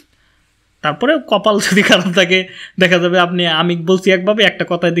 তারপরে কপাল যদি খারাপ থাকে দেখা যাবে আপনি আমি বলছি একভাবে একটা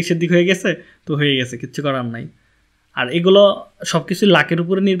কথায় দিক সেদিক হয়ে গেছে, তো হয়ে গেছে, কিচ্ছু করার নাই। আর এগুলো সব কিছু লাকের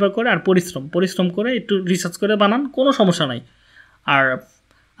উপরে নির্ভর করে, আর পরিশ্রম করে একটু রিসার্চ করে বানান, কোনো সমস্যা নাই। আর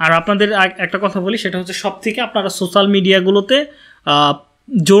আর আপনাদের একটা কথা বলি, সেটা হচ্ছে সব থেকে আপনারা সোশ্যাল মিডিয়াগুলোতে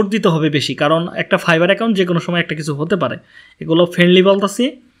জোর দিতে হবে বেশি, কারণ একটা ফাইবার অ্যাকাউন্ট যে কোনো সময় একটা কিছু হতে পারে। এগুলো ফ্রেন্ডলি বলতেছি,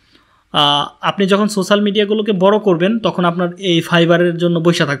 আপনি যখন সোশ্যাল মিডিয়াগুলোকে বড় করবেন তখন আপনার এই ফাইবারের জন্য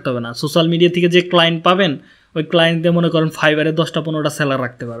বসে থাকতে হবে না। সোশ্যাল মিডিয়া থেকে যে ক্লায়েন্ট পাবেন, ওই ক্লায়েন্ট দিয়ে মনে করেন ফাইবারে 10টা-15টা সেলার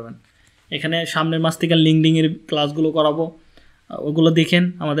রাখতে পারবেন। এখানে সামনের মাস থেকে লিঙ্কডিনের ক্লাসগুলো করাবো, ওগুলো দেখেন।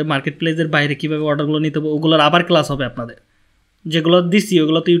 আমাদের মার্কেট প্লেসের বাইরে কীভাবে অর্ডারগুলো নিতে হবে ওগুলোর আবার ক্লাস হবে আপনাদের। যেগুলো দিচ্ছি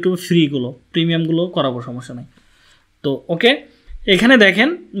ওগুলো তো ইউটিউবে ফ্রিগুলো, প্রিমিয়ামগুলো করাবো, সমস্যা নেই। তো ওকে, এখানে দেখেন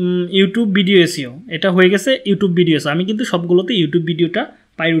ইউটিউব ভিডিও এসইও এটা হয়ে গেছে। ইউটিউব ভিডিও এসইও আমি কিন্তু সবগুলোতে ইউটিউব ভিডিওটা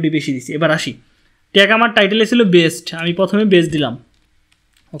প্রায়োরিটি বেশি দিচ্ছি। এবার আসি, ট্যাগ আমার টাইটেলে ছিল বেস্ট, আমি প্রথমে বেস্ট দিলাম।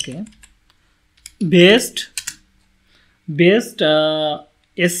 ওকে, বেস্ট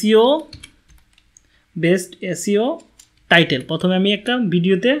এসইও টাইটেল, প্রথমে আমি একটা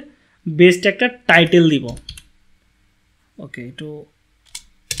ভিডিওতে বেস্ট একটা টাইটেল দিব।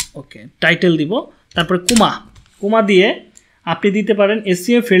 ওকে টাইটেল দিব, তারপরে কুমা দিয়ে আপনি দিতে পারেন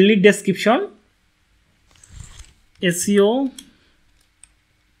SEO friendly description,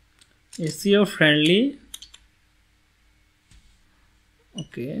 SEO friendly,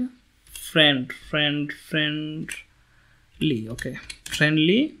 ওকে ফ্রেন্ডলি, ওকে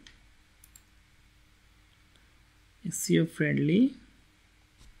friendly, SEO friendly,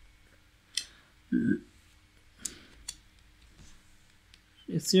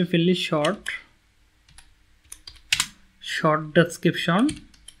 SEO friendly short description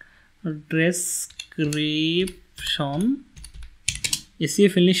SEO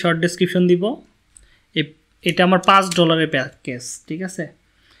friendly short description দিব। এটা আমার $5 প্যাকেজ, ঠিক আছে।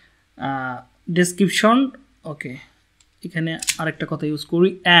 ডেসক্রিপশন, ওকে এখানে আরেকটা কথা ইউজ করি,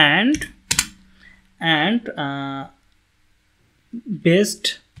 অ্যান্ড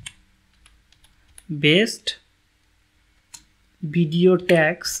বেস্ট ভিডিও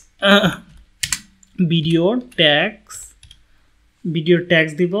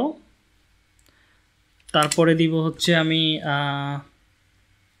ট্যাগস দিব। তারপরে দিব হচ্ছে আমি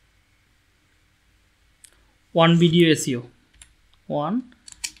ওয়ান ভিডিও এসইও,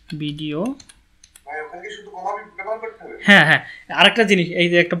 হ্যাঁ আরেকটা জিনিস, এই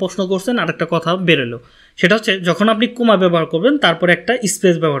যে একটা প্রশ্ন করছেন, আরেকটা কথা বেরোলো, সেটা হচ্ছে যখন আপনি কোমা ব্যবহার করবেন তারপরে একটা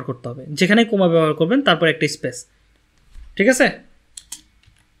স্পেস ব্যবহার করতে হবে। যেখানে কোমা ব্যবহার করবেন তারপর একটা স্পেস, ঠিক আছে।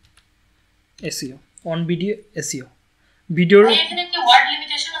 এসইও অন ভিডিও এসইও ভিডিওর, এখানে কি ওয়ার্ড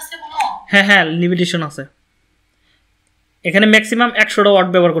লিমিটেশন আছে কোনো? হ্যাঁ লিমিটেশন আছে। এখানে ম্যাক্সিমাম 100টা ওয়ার্ড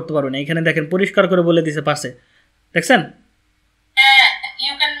ব্যবহার করতে পারবেন। এখানে দেখেন পরিষ্কার করে বলে দিয়েছে পাশে, দেখছেন? হ্যাঁ,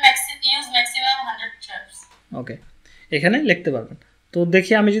 you can use maximum 100 words। ওকে, এখানে লিখতে পারবেন। তো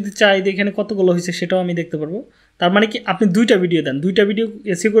দেখি আমি যদি চাই যে এখানে কতগুলো হয়েছে সেটাও আমি দেখতে পারবো। তার মানে কি আপনি 2টা ভিডিও দেন, 2টা ভিডিও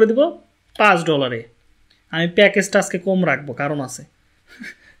এসইও করে দেব $5। আমি প্যাকেজটা আজকে কম রাখবো, কারণ আছে।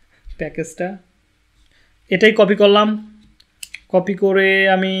 প্যাকেজটা এটাই কপি করলাম, কপি করে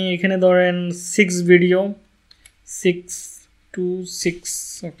আমি এখানে ধরেন 6 ভিডিও 6 to 6,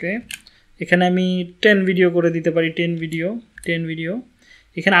 ওকে এখানে আমি 10 ভিডিও করে দিতে পারি। 10 ভিডিও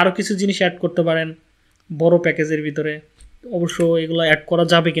এখানে আরও কিছু জিনিস অ্যাড করতে পারেন বড় প্যাকেজের ভিতরে। অবশ্য এগুলো অ্যাড করা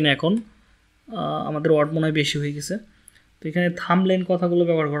যাবে কিনা এখন, আমাদের ওয়ার্ড মনে হয় বেশি হয়ে গেছে। তো এখানে থাম্বনেল কথাগুলো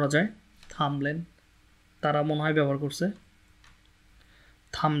ব্যবহার করা যায়। থাম্বনেল তারা মনে হয় ব্যবহার করছে,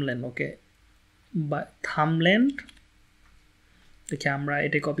 থাম্বনেল, ওকে বা থাম্বনেল। দেখি আমরা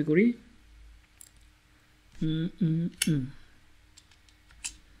এটাই কপি করি,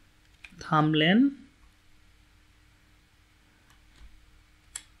 থাম্বনেল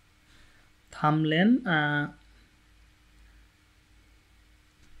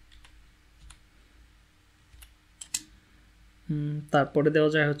তারপরে দেওয়া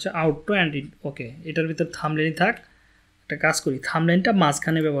যায় হচ্ছে আউটরো অ্যান্ড ইন। ওকে, এটার ভিতর থাম্বনেলই থাক। একটা কাজ করি, থাম্বনেলটা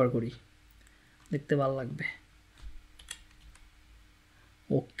মাঝখানে ব্যবহার করি, দেখতে ভালো লাগবে।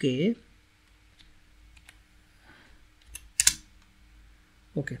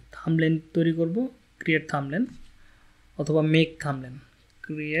 ওকে থাম্বনেল তৈরি করব, ক্রিয়েট থাম্বনেল অথবা make thumbnail,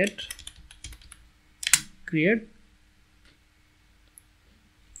 create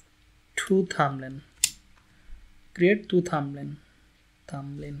two thumbnail,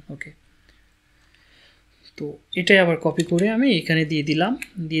 ওকে তো এটাই আবার কপি করে আমি এখানে দিয়ে দিলাম,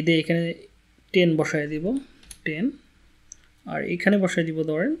 দিয়ে এখানে 10 বসায় দিব 10, আর এখানে বসায় দিব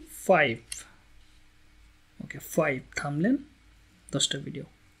ধরেন 5। ওকে 5 থামলেন 10টা ভিডিও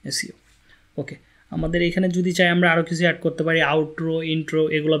এসইও। ওকে আমাদের এখানে যদি চাই আমরা আরও কিছু অ্যাড করতে পারি, আউটরো ইন্ট্রো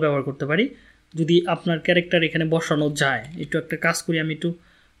এগুলো ব্যবহার করতে পারি যদি আপনার ক্যারেক্টার এখানে বসানো যায়। একটু একটা কাজ করি, আমি একটু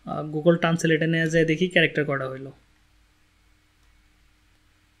গুগল ট্রান্সলেটে নিয়ে যায় দেখি ক্যারেক্টার করা হইলো।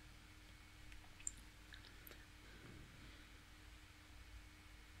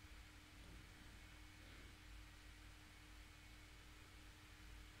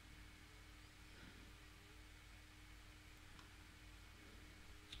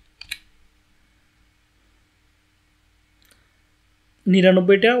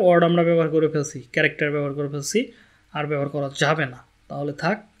 99টা ওয়ার্ড আমরা ব্যবহার করে ফেলছি, ক্যারেক্টার ব্যবহার করে ফেলছি, আর ব্যবহার করা যাবে না, তাহলে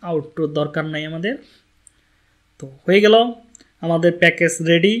থাক, আউটরোর দরকার নাই আমাদের। তো হয়ে গেল আমাদের প্যাকেজ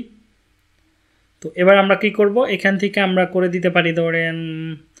রেডি। তো এবার আমরা কি করব, এখান থেকে আমরা করে দিতে পারি ধরেন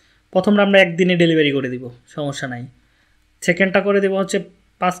প্রথমটা আমরা একদিনে ডেলিভারি করে দিব, সমস্যা নাই। সেকেন্ডটা করে দেবো হচ্ছে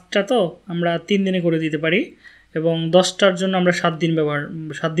 5টা, তো আমরা 3 দিনে করে দিতে পারি, এবং 10টার জন্য আমরা 7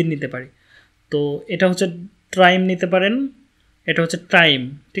 দিন নিতে পারি। তো এটা হচ্ছে টাইম নিতে পারেন, এটা হচ্ছে টাইম,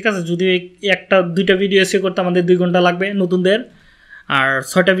 ঠিক আছে। যদি একটা 2টা ভিডিও এসে করতে আমাদের 2 ঘন্টা লাগবে নতুনদের, আর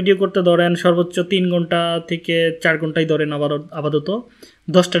 6টা ভিডিও করতে ধরেন সর্বোচ্চ 3 ঘন্টা থেকে 4 ঘন্টাই ধরেন আপাতত।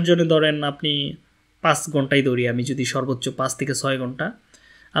 10টার জন্য ধরেন আপনি 5 ঘন্টাই ধরি আমি, যদি সর্বোচ্চ 5 থেকে 6 ঘন্টা।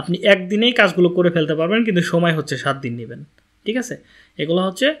 আপনি একদিনেই কাজগুলো করে ফেলতে পারবেন, কিন্তু সময় হচ্ছে 7 দিন নেবেন, ঠিক আছে। এগুলো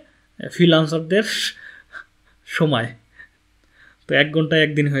হচ্ছে ফ্রিল্যান্সারদের সময়, তো 1 ঘন্টায়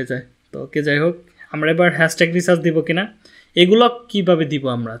 1 দিন হয়ে যায়। তো ওকে যাই হোক, আমরা এবার হ্যাশট্যাগ রিসার্চ দিব কিনা, এগুলো কিভাবে দিব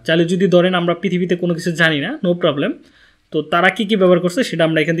আমরা চাইলে, যদি ধরেন আমরা পৃথিবীতে কোনো কিছু জানি না, নো প্রবলেম, তো তারা কি ব্যবহার করছে সেটা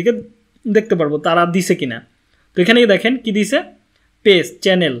আমরা এখান থেকে দেখতে পারবো, তারা দিছে কিনা। তো এখানে দেখেন কি দিছে, পেজ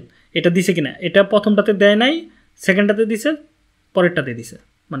চ্যানেল, এটা দিছে কিনা। এটা প্রথমটাতে দেয় নাই, সেকেন্ডটাতে দিছে, পরেরটাতে দিছে,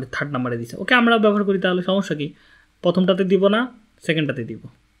 মানে 3rd নাম্বারে দিছে। ওকে আমরা ব্যবহার করি, তাহলে সমস্যা কি, প্রথমটাতে দিব না, সেকেন্ডটাতে দিব।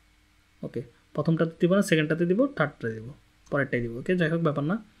 ওকে প্রথমটাতে দিব না, সেকেন্ডটাতে দিব, 3rdটাতে দিব, পরেরটাই দিব। ওকে যাই হোক ব্যাপার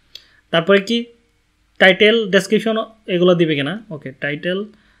না। তারপরে কি টাইটেল ডেসক্রিপশন এগুলো দিবে কিনা। ওকে টাইটেল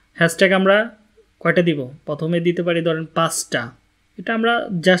হ্যাশট্যাগ আমরা কয়টা দিব, প্রথমে দিতে পারি ধরেন 5টা, এটা আমরা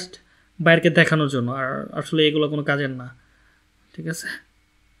জাস্ট বাইরকে দেখানোর জন্য, আর আসলে এগুলো কোনো কাজের না, ঠিক আছে।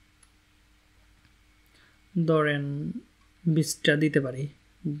 ধরেন 20টা দিতে পারি।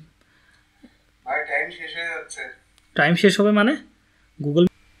 টাইম শেষ হয়ে যাচ্ছে, টাইম শেষ হবে মানে গুগল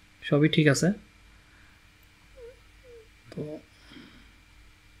সবই ঠিক আছে। তো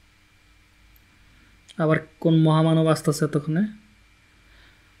আবার কোন মহামানব আসতেছে তখনে।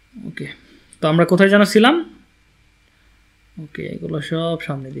 ওকে তো আমরা কোথায় যেন ছিলাম, ওকে এগুলো সব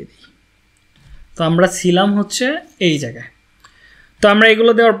সামনে দিয়ে দিই। তো আমরা ছিলাম হচ্ছে এই জায়গায়। তো আমরা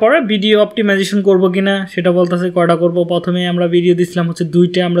এগুলো দেওয়ার পরে ভিডিও অপটিমাইজেশন করব কিনা সেটা বলতেছে, কয়টা করব। প্রথমে আমরা ভিডিও দিছিলাম হচ্ছে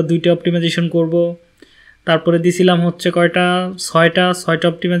 2টা, আমরা 2টা অপটিমাইজেশন করব। তারপরে দিছিলাম হচ্ছে কয়টা, 6টা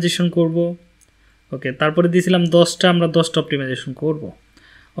অপটিমাইজেশন করব। ওকে তারপরে দিছিলাম 10টা, আমরা 10টা অপটিমাইজেশন করব।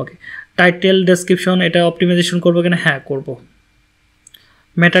 ওকে টাইটেল ডেসক্রিপশন এটা অপটিমাইজেশন করব কিনা, হ্যাঁ করব।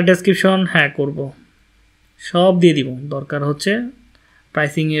 মেটা ডেসক্রিপশন হ্যাঁ করব, সব দিয়ে দিব। দরকার হচ্ছে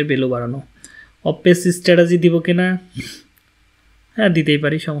প্রাইসিংয়ের ভ্যালু বাড়ানো। অপেস স্ট্র্যাটেজি দিব কিনা, হ্যাঁ দিতেই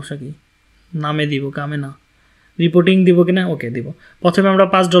পারি, সমস্যা কি, নামে দিব কামে না। রিপোর্টিং দিব কিনা, ওকে দিব। প্রথমে আমরা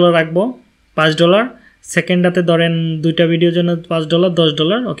 $5 রাখবো, $5। সেকেন্ডটাতে ধরেন 2টা ভিডিওর জন্য $5,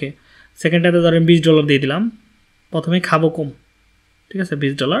 $10। ওকে সেকেন্ডটাতে ধরেন $20 দিয়ে দিলাম। প্রথমে খাবো কম, ঠিক আছে,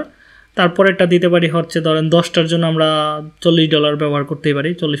 $20। তারপরে এটা দিতে পারি হচ্ছে ধরেন 10টার জন্য আমরা $40 ব্যবহার করতেই পারি,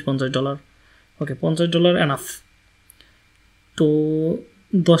 $40-50। ওকে $50 এনাফ। তো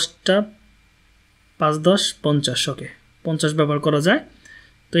 10টা 5 10 50, ওকে 50 ব্যবহার করা যায়।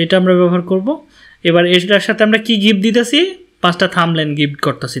 তো এটা আমরা ব্যবহার করব। এবার এটার সাথে আমরা কি গিফট দিতেছি, 5টা থাম্বনেল গিফট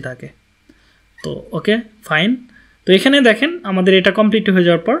করতেছি তাকে। তো ওকে ফাইন। তো এখানে দেখেন আমাদের এটা কমপ্লিট হয়ে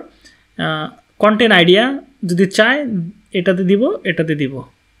যাওয়ার পর কন্টেন্ট আইডিয়া যদি চায় এটাতে দিব, এটাতে দিব,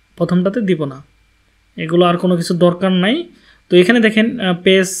 প্রথমটাতে দিব না, এগুলো আর কোনো কিছু দরকার নাই। তো এখানে দেখেন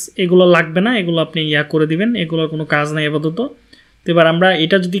পেজ এগুলো লাগবে না, এগুলো আপনি করে দিবেন, এগুলোর কোনো কাজ নাই আপাতত। তো এবার আমরা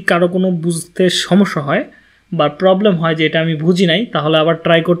এটা যদি কারো কোনো বুঝতে সমস্যা হয় বা প্রবলেম হয় যে এটা আমি বুঝি নাই, তাহলে আবার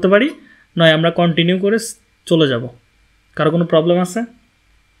ট্রাই করতে পারি, নয় আমরা কন্টিনিউ করে চলে যাব। কারো কোনো প্রবলেম আছে?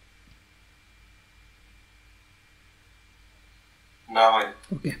 না ভাই।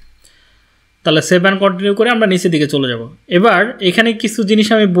 ওকে তাহলে সেভ অ্যান্ড কন্টিনিউ করে আমরা নিচের দিকে চলে যাব। এবার এখানে কিছু জিনিস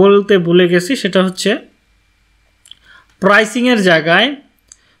আমি বলতে ভুলে গেছি, সেটা হচ্ছে প্রাইসিংয়ের জায়গায়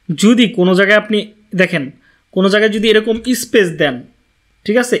যদি কোনো জায়গায় আপনি দেখেন, কোনো জায়গায় যদি এরকম স্পেস দেন,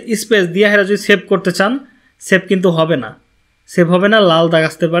 ঠিক আছে, স্পেস দিয়ে হেরা যদি সেভ করতে চান, সেভ কিন্তু হবে না, সেভ হবে না, লাল দাগ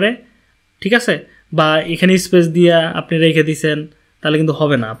আসতে পারে, ঠিক আছে। বা এখানে স্পেস দিয়ে আপনি রেখে দিয়েছেন তাহলে কিন্তু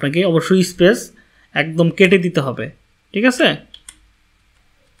হবে না, আপনাকে অবশ্যই স্পেস একদম কেটে দিতে হবে, ঠিক আছে?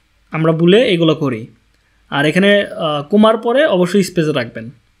 আমরা ভুলে এগুলো করি। আর এখানে কমার পরে অবশ্যই স্পেস রাখবেন,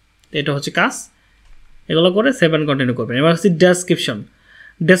 এটা হচ্ছে কাজ। এগুলো করে সেভ অ্যান্ড কন্টিনিউ করবেন। এবার হচ্ছে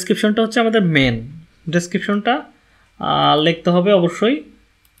ডেসক্রিপশনটা হচ্ছে আমাদের মেন। ডেসক্রিপশনটা লিখতে হবে অবশ্যই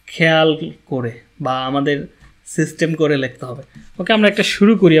খেয়াল করে বা আমাদের সিস্টেম করে লিখতে হবে। ওকে, আমরা একটা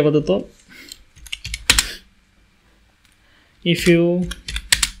শুরু করি আপাতত। if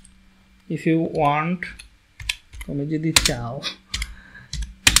you want, তুমি যদি চাও,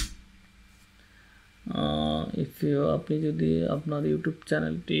 আপনি যদি আপনার ইউটিউব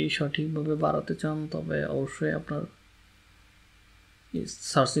চ্যানেলটি সঠিকভাবে বাড়াতে চান তবে অবশ্যই আপনার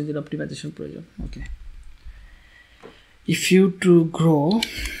সার্চ ইঞ্জিন অপটিমাইজেশন প্রয়োজন। ওকে, if you to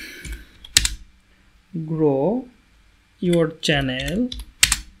grow your channel,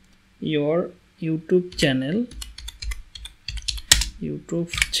 your YouTube channel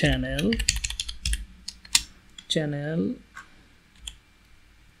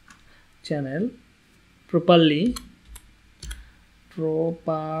properly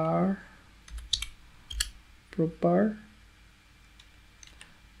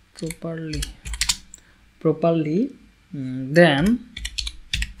then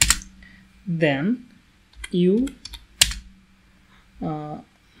you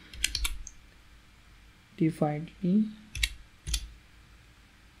definitely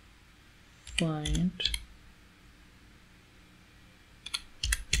find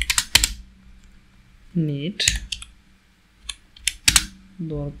need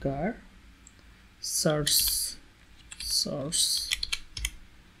দরকার search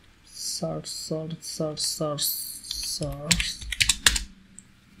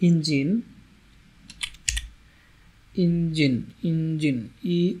engine ENGIN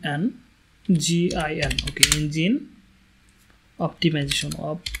okay, engine optimization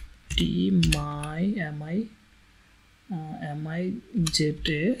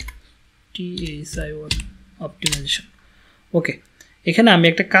optimization। ওকে, এখানে আমি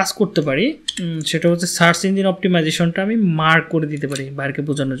একটা কাজ করতে পারি, সেটা হচ্ছে সার্চ ইঞ্জিন অপটিমাইজেশনটা আমি মার্ক করে দিতে পারি বাইরকে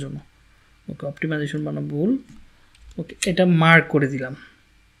বোঝানোর জন্য। ওকে, অপটিমাইজেশন মানে ভুল। ওকে, এটা মার্ক করে দিলাম।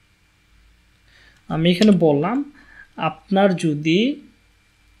 আমি এখানে বললাম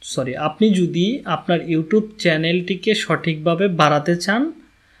আপনি যদি আপনার ইউটিউব চ্যানেলটিকে সঠিকভাবে বাড়াতে চান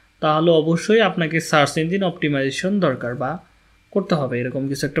তাহলে অবশ্যই আপনাকে সার্চ ইঞ্জিন অপটিমাইজেশন দরকার বা করতে হবে, এরকম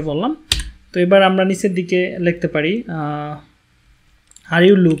কিছু একটা বললাম। তো এবার আমরা নিচের দিকে লিখতে পারি আর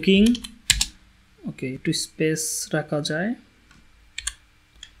ইউ লুকিং, ওকে, একটু স্পেস রাখা যায়।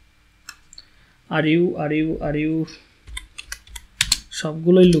 আর ইউ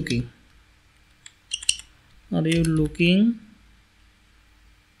সবগুলোই looking. Are you looking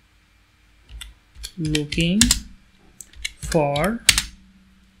for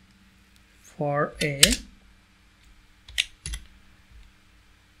a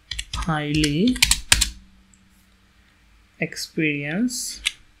highly experienced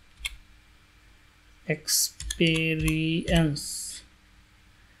experience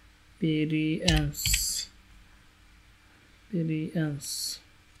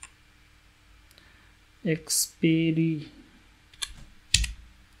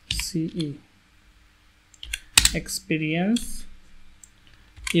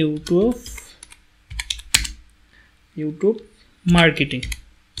YouTube marketing।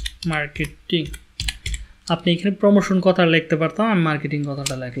 আপনি এখানে প্রমোশন কথা লিখতে পারতাম, আমি মার্কেটিং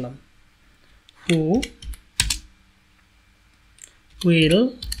কথাটা লিখলাম। who will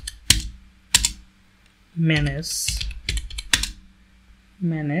manage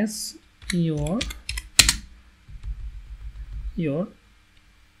your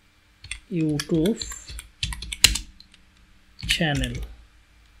YouTube channel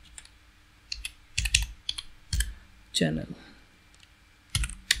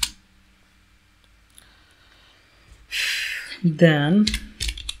then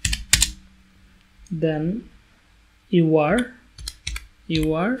you are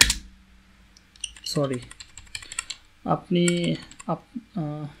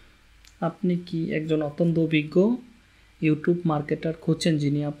আপনি কি একজন অত্যন্ত অভিজ্ঞ ইউটিউব মার্কেটার খুঁজছেন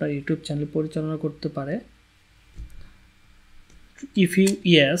যিনি আপনার ইউটিউব চ্যানেল পরিচালনা করতে পারে? if you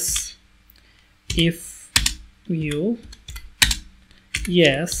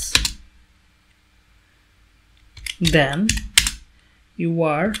yes then you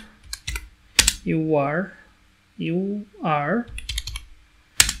are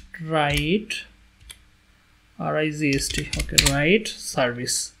right RIGST okay, right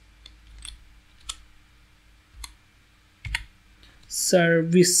service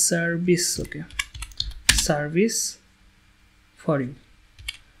okay, service for you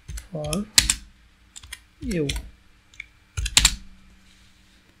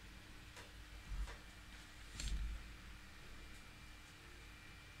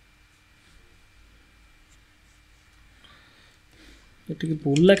এটা কি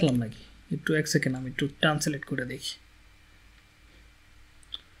ভুল লাগলাম নাকি একটু এক সেকেন্ড আমি একটু ট্রান্সলেট করে দেখি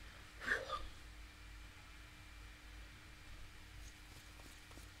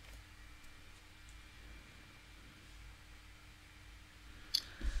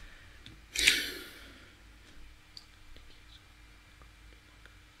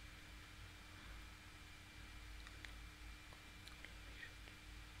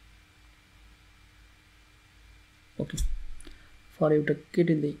ওকে ফর ইউটা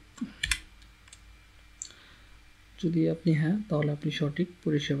কেটে দেই যদি আপনি হ্যাঁ তাহলে আপনি সঠিক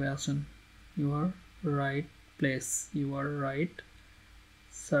পরিষেবায় আছেন you R right place you R right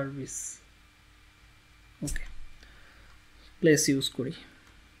service okay place use করি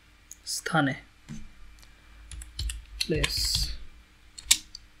স্থানে place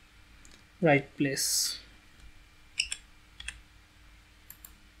right place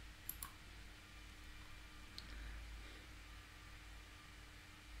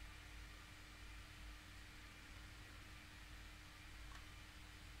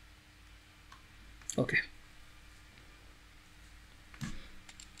okay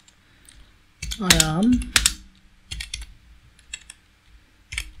I am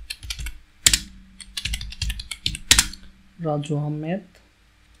Raju Ahmed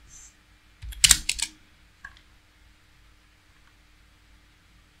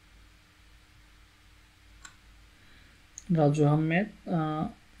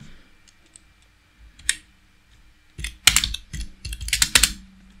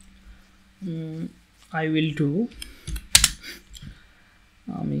I will do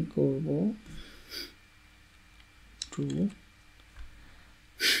আমি করব to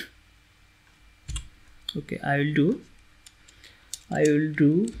okay I will do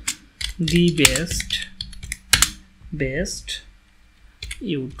the best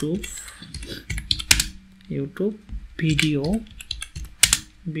YouTube video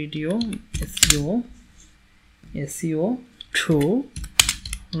SEO to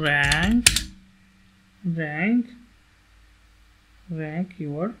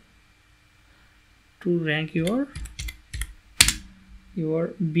rank your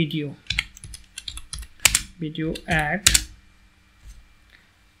video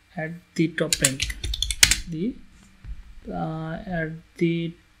at the top rank at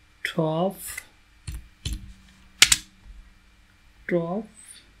the top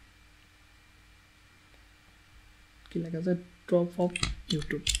কি লেখা আছে top of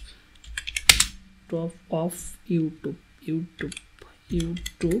YouTube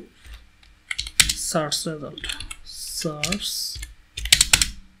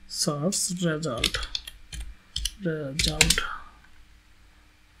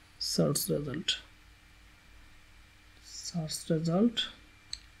search result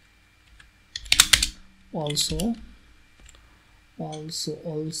also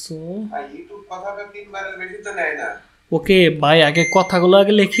YouTube কথাটা তিনবারের বেশি তো নেয় না ওকে ভাই আগে কথাগুলো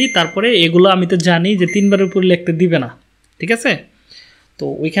আগে লিখি তারপরে এগুলো আমি তো জানি যে তিনবারের উপর লিখতে দিবে না ঠিক আছে তো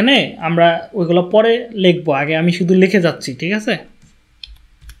ওইখানে আমরা ওইগুলো পরে লিখবো আগে আমি শুধু লিখে যাচ্ছি ঠিক আছে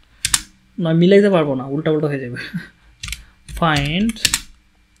না মিলাইতে পারবো না উল্টা হয়ে যাবে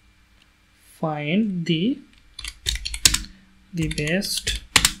find the best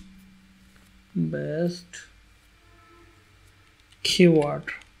keyword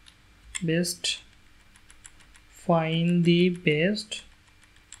find the best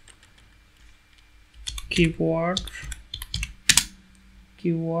keyword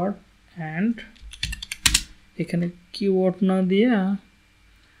and এখানে কিওয়ার্ড না দিয়ে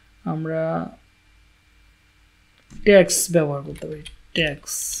আমরা ট্যাগস ব্যবহার করতে পারি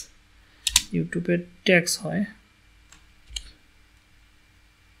ট্যাগস ইউটিউবে ট্যাগস হয়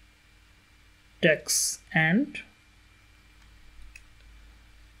ট্যাগস and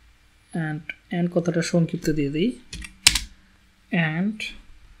কথাটা সংক্ষিপ্ত দিয়ে দিই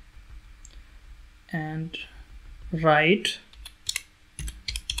and write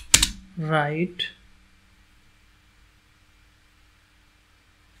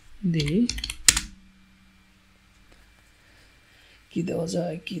the কি দেওয়া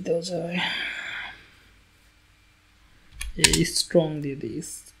যায় এই স্ট্রং দিয়ে দিই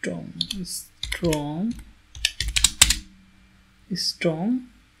strong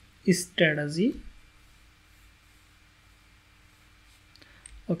strategy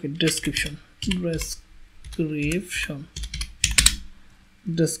okay description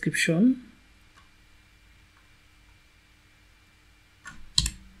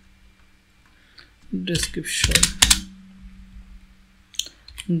description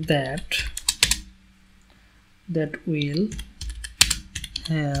that will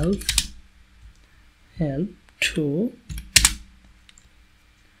help to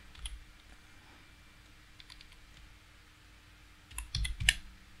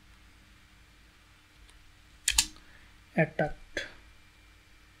attract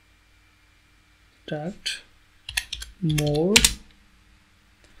more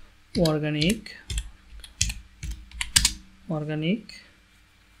organic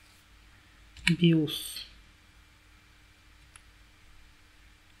views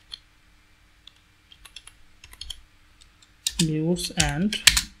and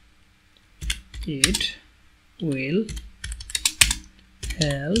it will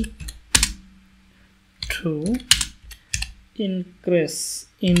help to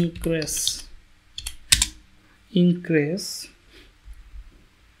increase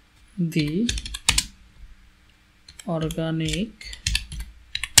the organic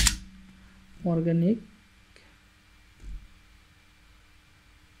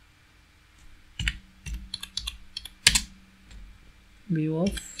view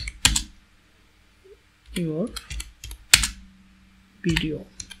of your video.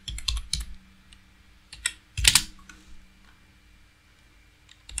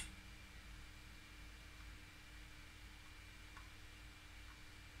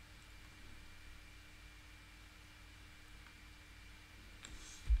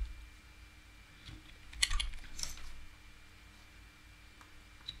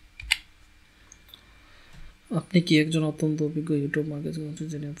 আপনি কি একজন অত্যন্ত অভিজ্ঞ ইউটিউব মার্কেটিং কোচ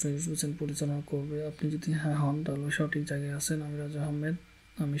যিনি আপনার ইউটিউব চ্যানেল পরিচালনা করবে? আপনি যদি হ্যাঁ হন তাহলে সঠিক জায়গায় আছেন। আমি রাজা আহমেদ।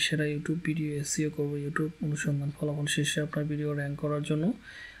 আমি সেরা ইউটিউব ভিডিও এসইও করব। ইউটিউব অনুসন্ধান ফলাফল শীর্ষে আপনার ভিডিও র্যাঙ্ক করার জন্য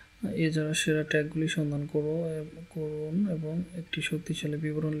এছাড়া সেরা ট্যাগগুলি সন্ধান করুন এবং একটি শক্তিশালী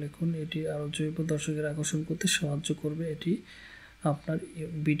বিবরণ লিখুন। এটি আরও জৈব দর্শকের আকর্ষণ করতে সাহায্য করবে। এটি আপনার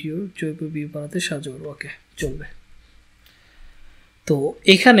ভিডিওর জৈব ভিউ বাড়াতে সাহায্য করবে। ওকে, চলবে। তো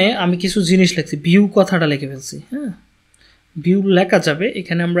এখানে আমি কিছু জিনিস লিখছি, ভিউ কথাটা লিখে ফেলছি। হ্যাঁ, ভিউ লেখা যাবে।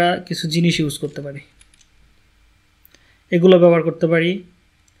 এখানে আমরা কিছু জিনিস ইউজ করতে পারি, এগুলো ব্যবহার করতে পারি।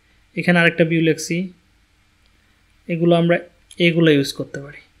 এখানে আরেকটা ভিউ লিখছি, এগুলো আমরা ইউজ করতে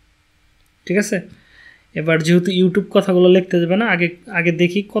পারি। ঠিক আছে, এবার যেহেতু ইউটিউব কথাগুলো লিখতে যাবে না, আগে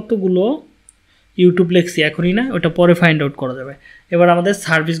দেখি কতগুলো ইউটিউব লিখছি, এখনই না, ওটা পরে ফাইন্ড আউট করা যাবে। এবার আমাদের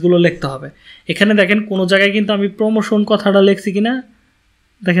সার্ভিসগুলো লিখতে হবে। এখানে দেখেন কোনো জায়গায় কিন্তু আমি প্রমোশন কথাটা লিখছি কিনা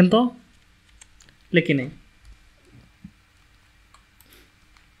দেখেন তো, লিখি নেই।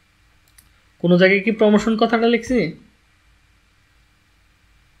 কোনো জায়গায় কি প্রমোশন কথাটা লিখছি?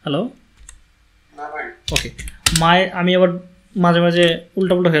 হ্যালো, ওকে। আমি আবার মাঝে মাঝে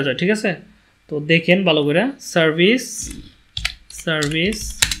উল্টাপাল্টা হয়ে যায়। ঠিক আছে, তো দেখেন ভালো করে। সার্ভিস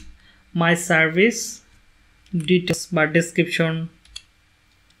মাই সার্ভিস ডিটেলস বা description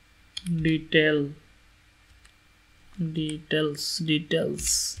details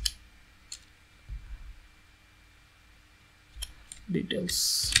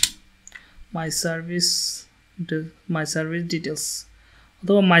my service details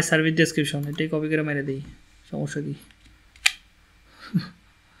অথবা মাই সার্ভিস ডেসক্রিপশন, এটাই কপি করে মেরে দিই, সমস্যা কি?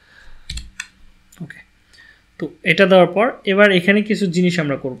 ওকে, তো এটা দেওয়ার পর এবার এখানে কিছু জিনিস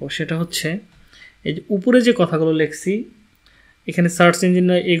আমরা করব। সেটা হচ্ছে এই যে উপরে যে কথাগুলো লিখছি, এখানে সার্চ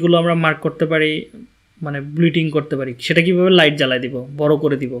ইঞ্জিনে এগুলো আমরা মার্ক করতে পারি, মানে ব্লিটিং করতে পারি। সেটা কীভাবে? লাইট জ্বালাই দিব, বড়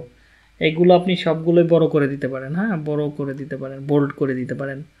করে দিব। এগুলো আপনি সবগুলোই বড় করে দিতে পারেন। হ্যাঁ, বড় করে দিতে পারেন, বোল্ড করে দিতে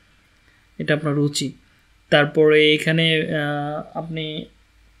পারেন, এটা আপনার রুচি। তারপরে এখানে আপনি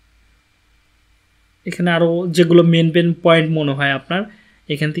এখানে আরও যেগুলো মেন পয়েন্ট মনে হয় আপনার,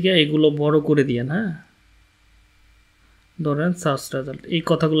 এখান থেকে এগুলো বড় করে দিয়েন। হ্যাঁ, ধরেন সার্চ রেজাল্ট, এই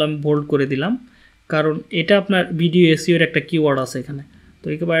কথাগুলো আমি বোল্ড করে দিলাম, কারণ এটা আপনার ভিডিও এসইওর একটা কিওয়ার্ড আছে এখানে। তো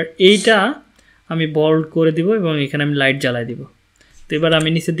এবার এইটা আমি বোল্ড করে দিব এবং এখানে আমি লাইট জ্বালাই দিব। তো এবার আমি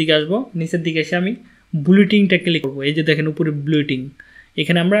নিচের দিকে আসবো, নিচের দিকে এসে আমি বুলেটিংটা ক্লিক করবো। এই যে দেখেন উপরে বুলেটিং,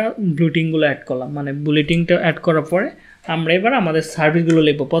 এখানে আমরা বুলেটিংগুলো অ্যাড করলাম। মানে বুলেটিংটা অ্যাড করার পরে আমরা এবার আমাদের সার্ভিসগুলো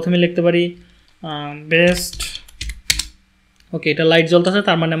লিখবো। প্রথমে লিখতে পারি বেস্ট। ওকে, এটা লাইট জ্বলতেছে,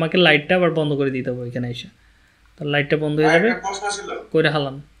 তার মানে আমাকে লাইটটা আবার বন্ধ করে দিতে হবে এখানে এসে। তো লাইটটা বন্ধ হয়ে যাবে, করে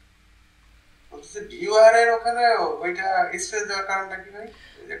হালাম।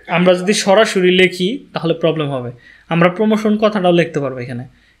 আমরা যদি সরাসরি লিখি তাহলে প্রবলেম হবে। আমরা প্রমোশন কথাটাও লিখতে পারবো এখানে,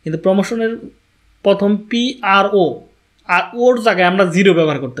 কিন্তু প্রমোশনের প্রথম PRO আর ওর জায়গায় আমরা 0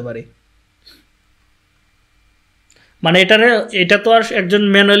 ব্যবহার করতে পারি। মানে এটা তো আর একজন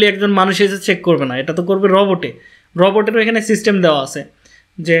ম্যানুয়ালি একজন মানুষ এসে চেক করবে না, এটা তো করবে রবোটেরও এখানে সিস্টেম দেওয়া আছে।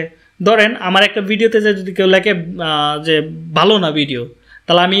 যে ধরেন আমার একটা ভিডিওতে যে যদি কেউ লেখে যে ভালো না ভিডিও,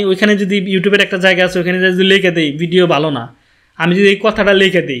 তাহলে আমি ওইখানে যদি ইউটিউবের একটা জায়গা আছে ওইখানে যদি লিখে দিই ভিডিও ভালো না, আমি যদি এই কথাটা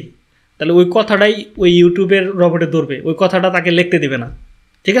লিখে দিই তাহলে ওই কথাটাই ওই ইউটিউবের রবটে ধরবে, ওই কথাটা তাকে লিখতে দেবে না।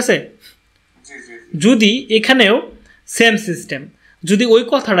 ঠিক আছে? যদি এখানেও সেম সিস্টেম, যদি ওই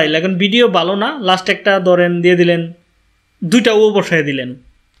কথাটাই লেখেন ভিডিও ভালো না, লাস্ট একটা ধরেন দিয়ে দিলেন, দুইটা ও বসায় দিলেন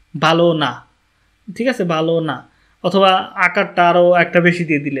ভালো না, ঠিক আছে, ভালো না, অথবা আকারটা আরও একটা বেশি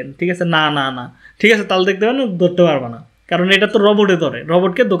দিয়ে দিলেন, ঠিক আছে, না না না, ঠিক আছে, তাহলে দেখতে পাবেন ধরতে পারবে না, কারণ এটা তো রবটে ধরে,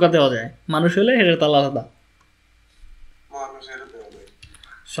 রবটকে ধোকা দেওয়া যায়, মানুষ হলে এটা তাহলে আলাদা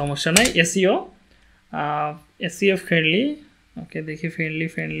সমস্যা নাই। এসইও এসইও ফ্রেন্ডলি, ওকে দেখি friendly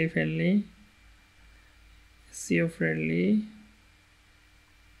friendly friendly SEO friendly,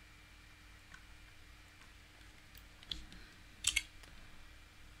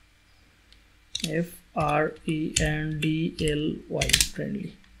 FRENDLY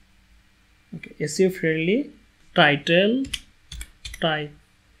friendly, okay, SEO friendly, title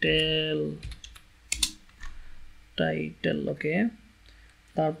okay,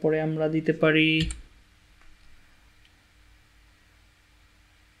 তারপরে আমরা দিতে পারি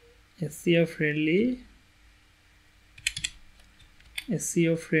SEO friendly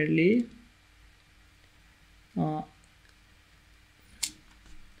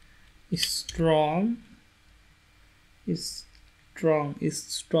strong,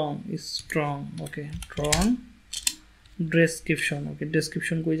 okay, strong description, okay,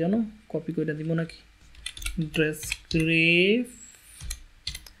 description কই জানো, কপি কইরা দিব নাকি,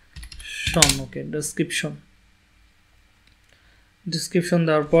 description, okay, description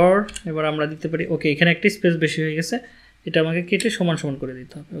দেওয়ার পর এবার আমরা দিতে পারি, ওকে, এখানে একটা স্পেস বেশি হয়ে গেছে, এটা আমাকে কেটে সমান সমান করে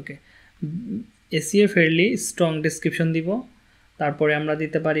দিতে হবে। ওকে, SEO friendly strong description দিব। তারপরে আমরা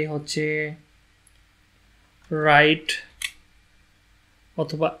দিতে পারি হচ্ছে রাইট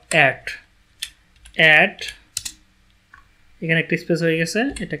অথবা অ্যাড, এখানে একটা স্পেস হয়ে গেছে,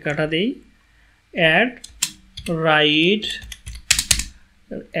 এটা কাটা দেই, অ্যাড রাইট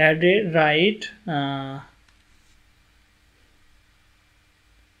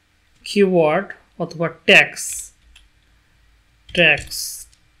কিওয়ার্ড অথবা ট্যাক্স,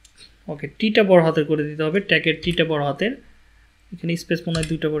 ওকে, টিটা বড় হাতের করে দিতে হবে, ট্যাগের টিটা বড় হাতের, এখানে স্পেস মনে হয়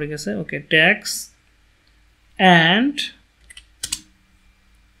দুইটা পড়ে গেছে, ওকে, tax and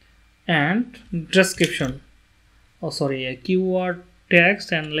description, O sorry, keyword tax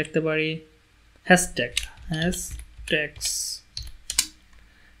and লিখতে পারি hashtags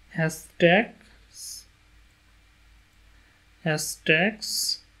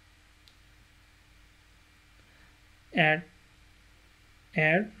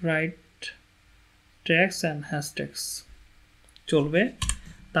add right tags and hashtags চলবে।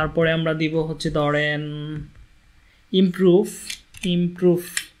 তারপরে আমরা দিব হচ্ছে ধরেন improve,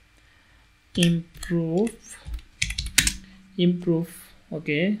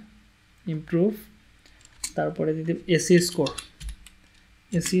 ওকে, improve, তারপরে দিতে SEO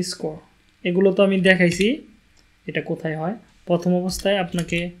স্কোর, এগুলো তো আমি দেখাইছি এটা কোথায় হয়, প্রথম অবস্থায়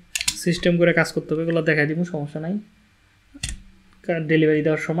আপনাকে সিস্টেম করে কাজ করতে হবে, এগুলো দেখাই দিব, সমস্যা নাই ডেলিভারি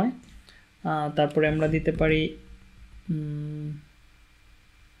দেওয়ার সময়। তারপরে আমরা দিতে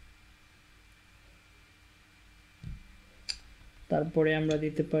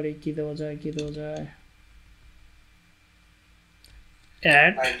পারি কি দেওয়া যায়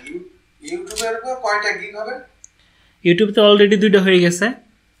অ্যাড, ইউটিউবের উপর কয়টা গিগ হবে? ইউটিউবে তো অলরেডি 2টা হয়ে গেছে,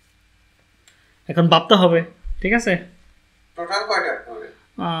 এখন ভাবতে হবে, ঠিক আছে, টোটাল কয়টা হবে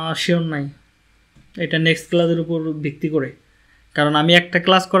শিওর নাই, এটা নেক্সট ক্লাসের উপর ভিত্তি করে, কারণ আমি একটা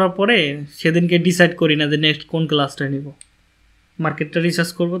ক্লাস করার পরে সেদিনকে ডিসাইড করি না যে নেক্সট কোন ক্লাসটা নিব, মার্কেটটা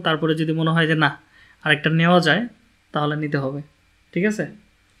রিসার্চ করব, তারপরে যদি মনে হয় যে না আরেকটা নেওয়া যায় তাহলে নিতে হবে, ঠিক আছে।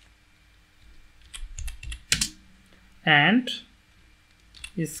 And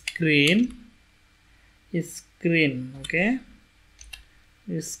screen, okay,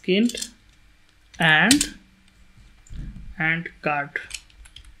 screen and card,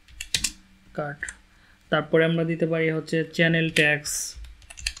 তারপরে আমরা দিতে পারি হচ্ছে চ্যানেল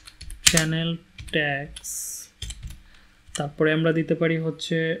ট্যাগস, তারপরে আমরা দিতে পারি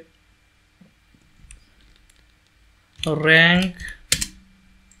হচ্ছে rank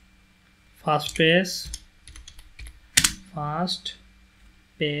first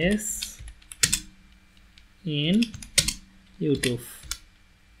page in YouTube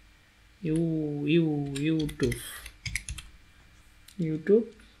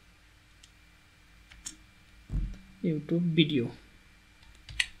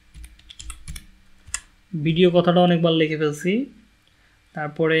video কথাটা অনেকবার লিখে ফেলছি।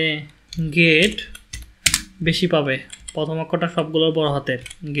 তারপরে গেট বেশি পাবে, প্রথম অক্ষরটা সবগুলোর বড় হাতের,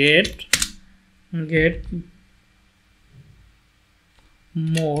 get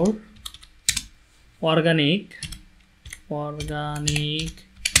more organic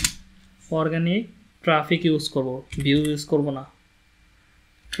traffic use করব, ভিউ ইউজ করব না।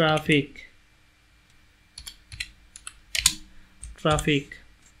 ট্রাফিক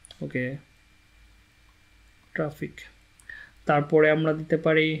ওকে, ট্রাফিক। তারপরে আমরা দিতে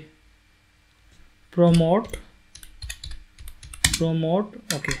পারি promote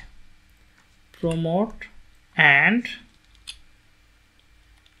okay, promote and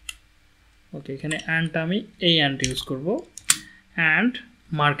okay, এখানে অ্যান্ড আমি এই অ্যান্ড ইউজ করব। অ্যান্ড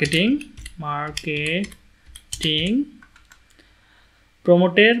মার্কেটিং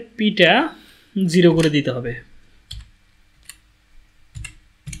প্রমোটের পিটা 0 করে দিতে হবে।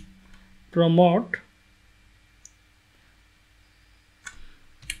 Promote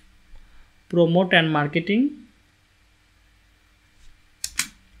and marketing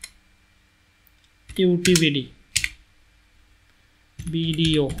UTBD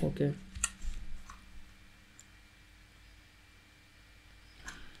BDO ওকে।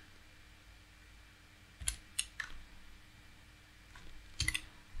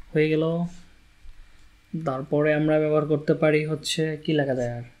 হয়ে গেল। তারপরে আমরা ব্যবহার করতে পারি হচ্ছে কি লেখা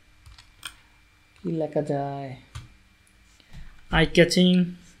যায়, আর কি লেখা যায়, আই ক্যাচিং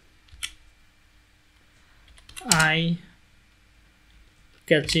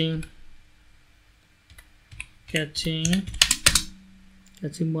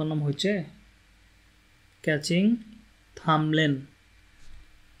বললাম হচ্ছে ক্যাচিং থাম্বনেল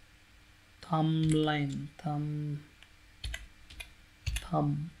থাম্বনেল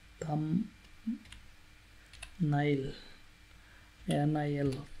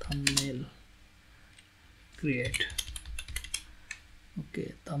ক্রিয়েট ওকে।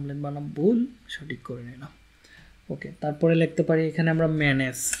 থাম্বনেল বানাম ভুল, সঠিক করে নিলাম ওকে। তারপরে লিখতে পারি এখানে আমরা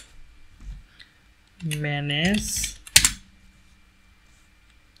ম্যানেজ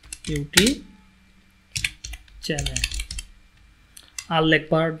ইউটি চ্যানেল। আর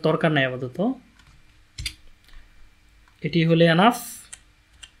লেখবার দরকার নাই আপাতত, এটি হলে এনাফ।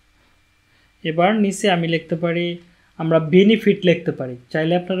 এবার নিচে আমি লিখতে পারি, আমরা বেনিফিট লিখতে পারি।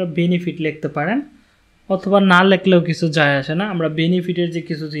 চাইলে আপনারা বেনিফিট লিখতে পারেন, অথবা না লিখলেও কিছু যায় আসে না। আমরা বেনিফিটের যে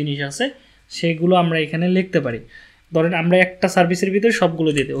কিছু জিনিস আছে সেগুলো আমরা এখানে লিখতে পারি। ধরেন আমরা একটা সার্ভিসের ভিতরে সবগুলো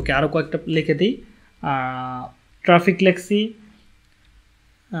দিয়ে দিই। ওকে, আরও কয়েকটা লিখে দিই। ট্রাফিক লিখছি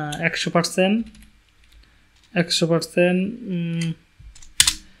 100%,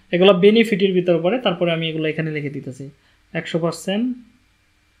 এগুলো বেনিফিটের ভিতরে পড়ে। তারপরে আমি এগুলো এখানে লিখে দিতেছি 100%।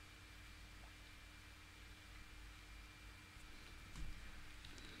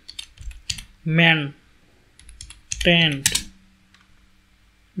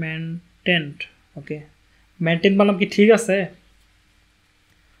 মেনটেন্ট ওকে। মেনটেন বানাম কি ঠিক আছে?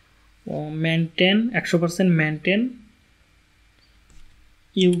 ও মেনটেন 100% মেনটেন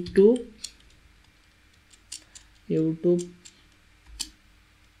ইউটিউব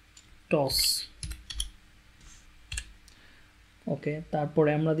টস ওকে। তারপরে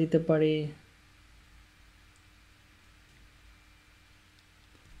আমরা দিতে পারি,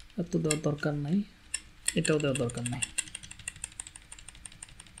 এত দেওয়ার দরকার নাই, এটাও দেওয়ার দরকার নাই।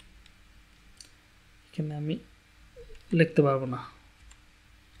 এখানে আমি লিখতে পারবো না।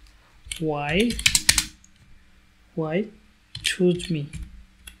 why choose me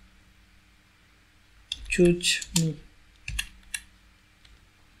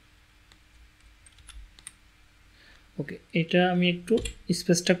ওকে। এটা আমি একটু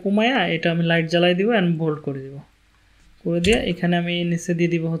স্পেসটা কমায়া এটা আমি লাইট জ্বালাই দিব এন্ড বোল্ড করে দিব। করে দিয়ে এখানে আমি নিচে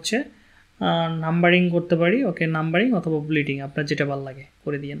দিয়ে দিব হচ্ছে নাম্বারিং করতে পারি। ওকে, নাম্বারিং অথবা বুলেটিং, আপনার যেটা ভালো লাগে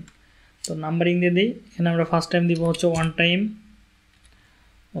করে দিয়েন। তো নাম্বারিং দিয়ে দিই। এখানে আমরা ফার্স্ট টাইম দিব হচ্ছে 1 টাইম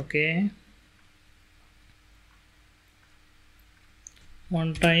ওকে, 1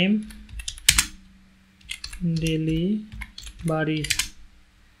 টাইম ডেলিভারি।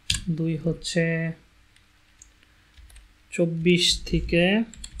 2 হচ্ছে 24 থেকে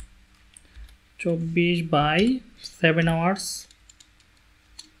 24/7 আওয়ার্স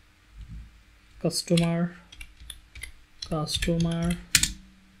কাস্টমার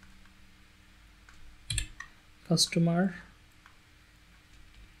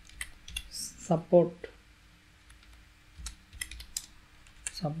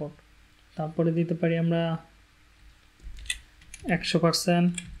সাপোর্ট। তারপরে দিতে পারি আমরা 100%,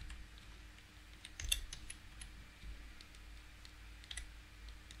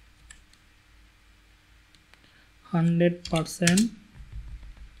 100%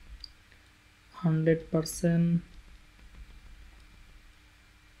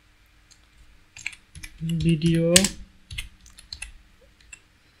 ভিডিও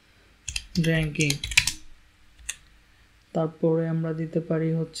র্যাঙ্কিং তারপরে আমরা দিতে পারি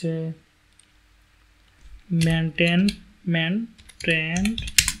হচ্ছে maintain main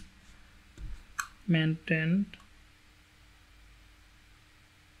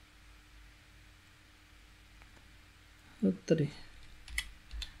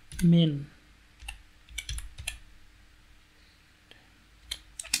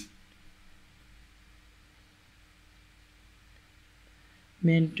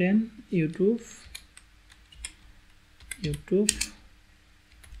maintain YouTube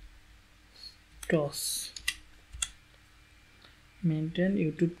toss maintain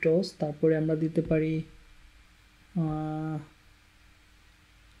YouTube toss তারপরে আমরা দিতে পারি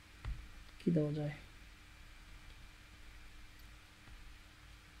কি দেওয়া যায়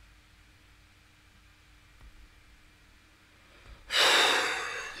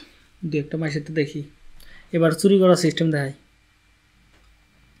দু একটা মাসের তো দেখি এবার চুরি করার সিস্টেম দেখাই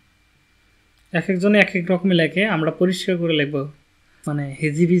এক একজনে এক এক রকমের লেখে আমরা পরিষ্কার করে লিখব মানে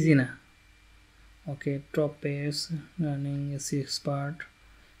হেজিবিজি না ওকে top pace running AC expert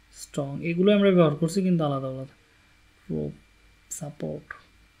strong এগুলো আমরা ব্যবহার করছি কিন্তু আলাদা আলাদা prop support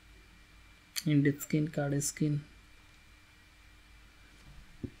index skin card skin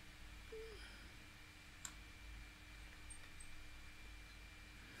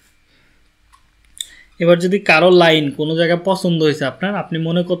এবার যদি কারো লাইন কোনো জায়গায় পছন্দ হয়েছে আপনার আপনি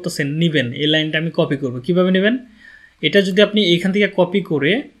মনে করতেছেন নেবেন এই লাইনটা আমি কপি করব কিভাবে নেবেন এটা যদি আপনি এইখান থেকে কপি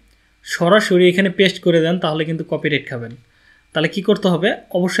করে সরাসরি এখানে পেস্ট করে দেন তাহলে কিন্তু কপিরাইট খাবেন তাহলে কি করতে হবে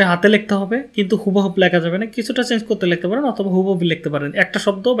অবশ্যই হাতে লিখতে হবে কিন্তু হুবহু লেখা যাবে না কিছুটা চেঞ্জ করতে লিখতে পারেন অথবা হুবহু লিখতে পারেন একটা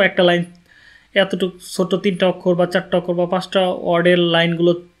শব্দ বা একটা লাইন এতটুকু ছোট 3টা অক্ষর বা 4টা অক্ষর বা 5টা ওয়ার্ডের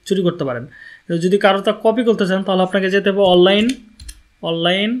লাইনগুলো চুরি করতে পারেন যদি কারো তা কপি করতে চান তাহলে আপনাকে যেতে হবে অনলাইন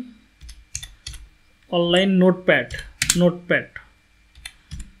নোটপ্যাড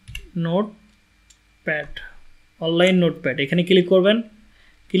অনলাইন নোটপ্যাড এখানে ক্লিক করবেন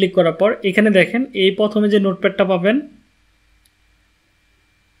ক্লিক করার পর এখানে দেখেন এই প্রথমে যে নোটপ্যাডটা পাবেন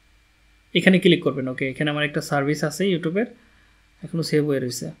এখানে ক্লিক করবেন ওকে এখানে আমার একটা সার্ভিস আছে ইউটিউবের এখনো সেভ হয়ে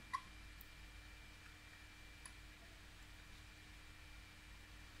রয়েছে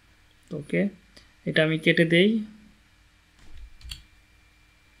ওকে এটা আমি কেটে দেই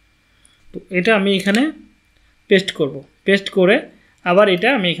তো এটা আমি এখানে পেস্ট করে আবার এটা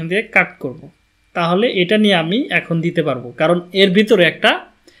আমি এখান থেকে কাট করব তাহলে এটা নিয়ে আমি এখন দিতে পারবো কারণ এর ভিতরে একটা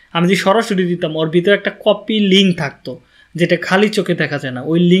আমি যদি সরাসরি দিতাম ওর ভিতরে একটা কপি লিঙ্ক থাকতো যেটা খালি চোখে দেখা যায় না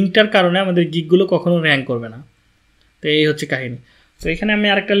ওই লিঙ্কটার কারণে আমাদের গিগগুলো কখনো র্যাঙ্ক করবে না তো এই হচ্ছে কাহিনী তো এখানে আমি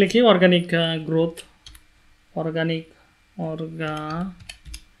আরেকটা লিখি organic growth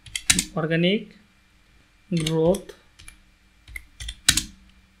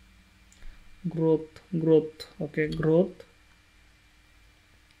okay growth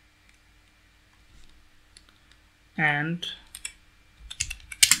and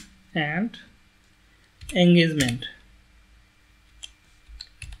engagement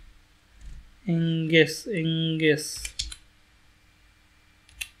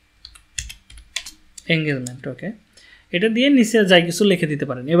ওকে এটা দিয়ে নিচে যাই কিছু লিখে দিতে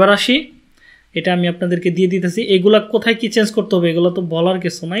পারেন এবার আসি এটা আমি আপনাদেরকে দিয়ে দিতেছি এগুলা কোথায় কি চেঞ্জ করতে হবে এগুলো তো বলার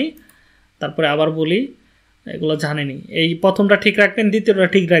কিছু নাই তারপরে আবার বলি এগুলো জানেনি এই প্রথমটা ঠিক রাখবেন দ্বিতীয়টা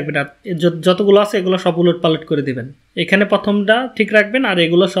ঠিক রাখবেন আর যতগুলো আছে এগুলো সব উলট পালট করে দিবেন এখানে প্রথমটা ঠিক রাখবেন আর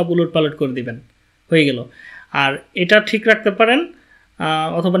এগুলো সব উলট পালট করে দিবেন হয়ে গেল আর এটা ঠিক রাখতে পারেন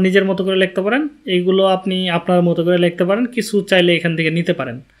অথবা নিজের মতো করে লিখতে পারেন এইগুলো আপনি আপনার মতো করে লিখতে পারেন কিছু চাইলে এখান থেকে নিতে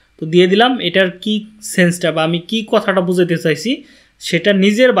পারেন তো দিয়ে দিলাম এটার কি সেন্সটা বা আমি কি কথাটা বুঝাতে চাইছি সেটা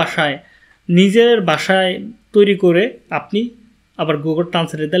নিজের ভাষায় তৈরি করে আপনি আবার গুগল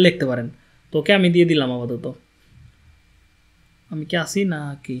ট্রান্সলেটে লিখতে পারেন তোকে আমি দিয়ে দিলাম আপাতত আমি কি আসি না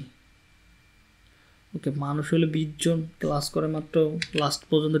কি ওকে মানুষ হলে 20 জন ক্লাস করে মাত্র লাস্ট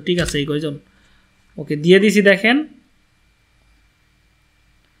পর্যন্ত ঠিক আছে এই কয়জন ওকে দিয়ে দিছি দেখেন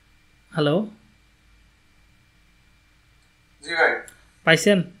হ্যালো জি ভাই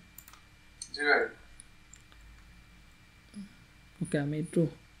পাইছেন জি ভাই ওকে আমি একটু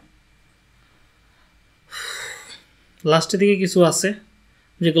লাস্টের দিকে কিছু আছে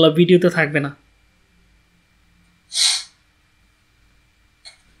যেগুলো ভিডিওতে থাকবে না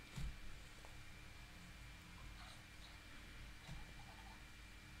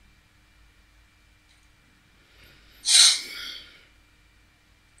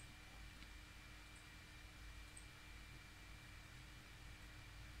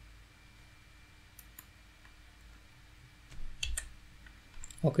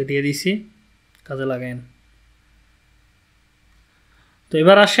ওকে দিয়ে দিছি কাজে লাগায়েন তো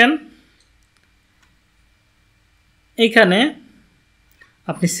এবার আসেন এইখানে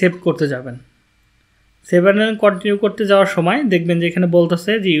আপনি সেভ করতে যাবেন সেভ অ্যান্ড কন্টিনিউ করতে যাওয়ার সময় দেখবেন যে এখানে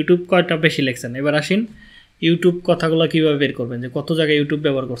বলতেছে যে ইউটিউব কয়টা বেশি লেখছেন। এবার আসেন ইউটিউব কথাগুলো কীভাবে বের করবেন, যে কত জায়গায় ইউটিউব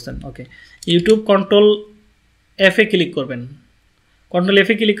ব্যবহার করছেন। ওকে, ইউটিউব কন্ট্রোল এফে ক্লিক করবেন, কন্ট্রোল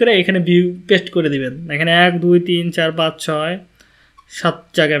এফে ক্লিক করে এখানে ভিউ পেস্ট করে দিবেন। এখানে 1 2 3 4 5 6 7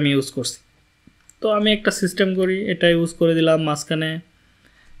 জায়গায় আমি ইউজ করছি। তো আমি একটা সিস্টেম করি, এটা ইউজ করে দিলাম, মাঝখানে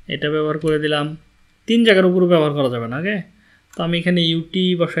এটা ব্যবহার করে দিলাম, 3 জায়গার উপরে ব্যবহার করা যাবে না। ওকে, তো আমি এখানে ইউটি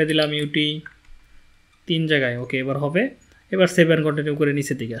বসাই দিলাম, ইউটি 3 জায়গায়। ওকে, এবার হবে। এবার সেভ অ্যান্ড কন্টিনিউ করে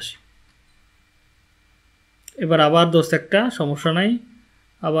নিচের দিকে আসি। এবার আবার দোস্ত একটা সমস্যা নাই,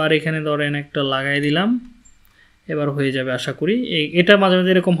 আবার এখানে ধরেন একটা লাগাই দিলাম, এবার হয়ে যাবে আশা করি। এটা মাঝে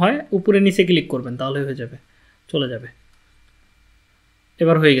মাঝে এরকম হয়, উপরে নিচে ক্লিক করবেন তাহলে হয়ে যাবে, চলে যাবে।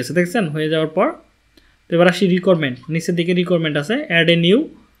 এবার হয়ে গেছে, দেখছেন? হয়ে যাওয়ার পর তো এবার আসি রিকোয়ারমেন্ট, নিচের দিকে রিকোয়ারমেন্ট আছে, অ্যাড এ নিউ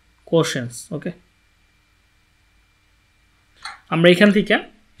কোশ্চেন্স। ওকে, আমরা এখান থেকে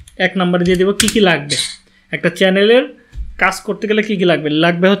 1 নম্বরে দিয়ে দেবো কী কী লাগবে। একটা চ্যানেলের কাজ করতে গেলে কী কী লাগবে,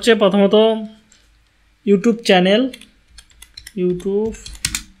 লাগবে হচ্ছে প্রথমত ইউটিউব চ্যানেল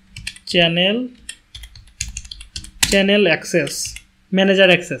অ্যাক্সেস, ম্যানেজার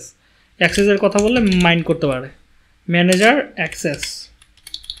অ্যাক্সেসের কথা বললে মাইন্ড করতে পারে, ম্যানেজার অ্যাক্সেস।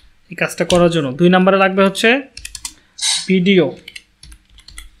 এই কাজটা করার জন্য 2 নম্বরে লাগবে হচ্ছে ভিডিও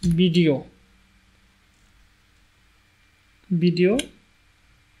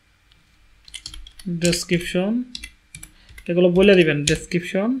ডেসক্রিপশন, এগুলো বলে দিবেন,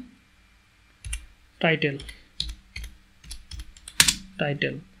 ডেসক্রিপশন, টাইটেল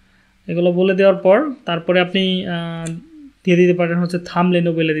এগুলো বলে দেওয়ার পর তারপরে আপনি দিয়ে দিতে পারেন হচ্ছে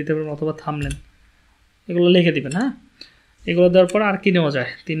থাম্বনেলও বলে দিতে পারেন, অথবা থাম্বনেল এগুলো লিখে দিবেন। হ্যাঁ, এগুলো দেওয়ার পর আর কি নেওয়া যায়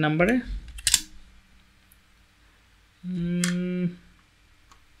 3 নম্বরে,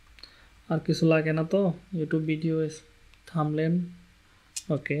 আর কিছু লাগে না তো, ইউটিউব ভিডিও, থাম্বনেল,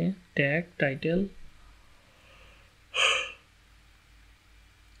 ওকে, ট্যাগ, টাইটেল,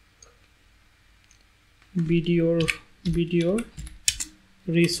 ভিডিওর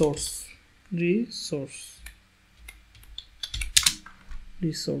রিসোর্স।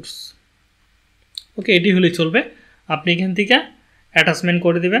 ওকে, এটি হলেই চলবে। আপনি এখান থেকে অ্যাটাচমেন্ট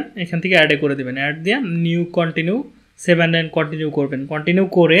করে দিবেন, এখান থেকে অ্যাডে করে দিবেন, অ্যাড দিয়ে new continue, save and continue করবেন। কন্টিনিউ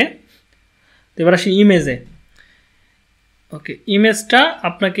করে তো এবার আসি ইমেজে। ওকে, ইমেজটা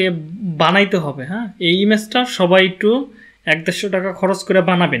আপনাকে বানাইতে হবে। হ্যাঁ, এই ইমেজটা সবাই একটু 150 টাকা খরচ করে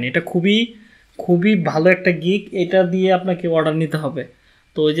বানাবেন। এটা খুবই ভালো একটা গিগ, এটা দিয়ে আপনাকে অর্ডার নিতে হবে।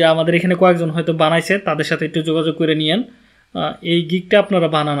 তো ওই যে আমাদের এখানে কয়েকজন হয়তো বানাইছে, তাদের সাথে একটু যোগাযোগ করে নিয়েন। এই গিগটা আপনারা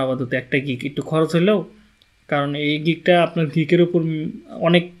বানান আপাতত, একটা গিগ একটু খরচ হলেও, কারণ এই গিগটা আপনার গিগের উপর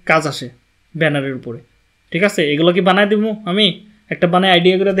অনেক কাজ আসে, ব্যানারের উপরে। ঠিক আছে, এগুলো কি বানাই দিব, আমি একটা বানাই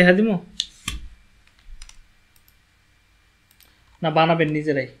আইডিয়া করে দেখা দিব না, বানাবেন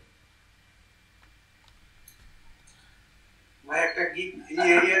নিজেরাই?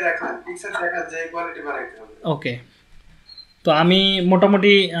 ওকে, তো আমি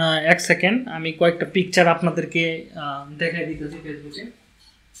মোটামুটি 1 সেকেন্ড আমি কয়েকটা পিকচার আপনাদেরকে দেখাই দিতেছি ফেসবুকে,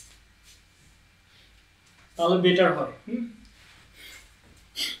 তাহলে বেটার হয়।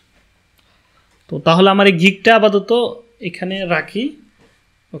 তো তাহলে আমার এই গিগটা আপাতত এখানে রাখি।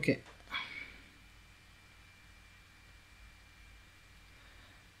 ওকে,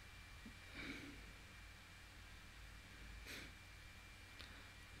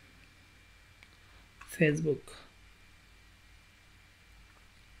 ফেসবুক,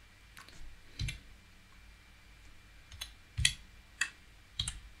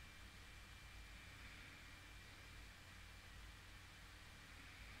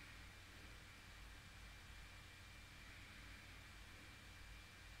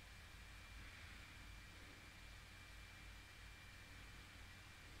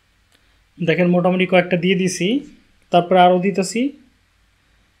 দেখেন মোটামুটি কয়েকটা দিয়ে দিছি, তারপরে আরও দিতেছি।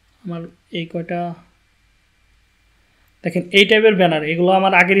 আমার এই কয়টা দেখেন, এই টাইপের ব্যানার, এগুলো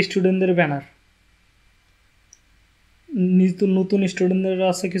আমার আগের স্টুডেন্টদের ব্যানার, নতুন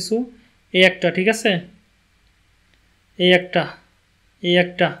স্টুডেন্টদের আছে কিছু। এই একটা, ঠিক আছে, এই একটা,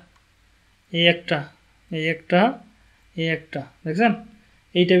 দেখছেন?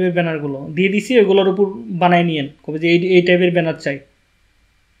 এই টাইপের ব্যানারগুলো দিয়ে দিছি, ওইগুলোর উপর বানাই নিয়েন, কবে যে এই টাইপের ব্যানার চাই।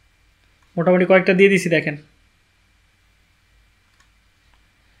 মোটামুটি কয়েকটা দিয়ে দিছি, দেখেন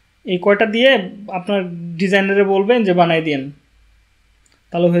এই কয়টা দিয়ে আপনার ডিজাইনারে বলবেন যে বানাই দিন,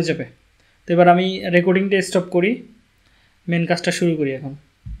 তাহলে হয়ে যাবে। তো এবার আমি রেকর্ডিংটা স্টপ করি, মেন কাজটা শুরু করি এখন।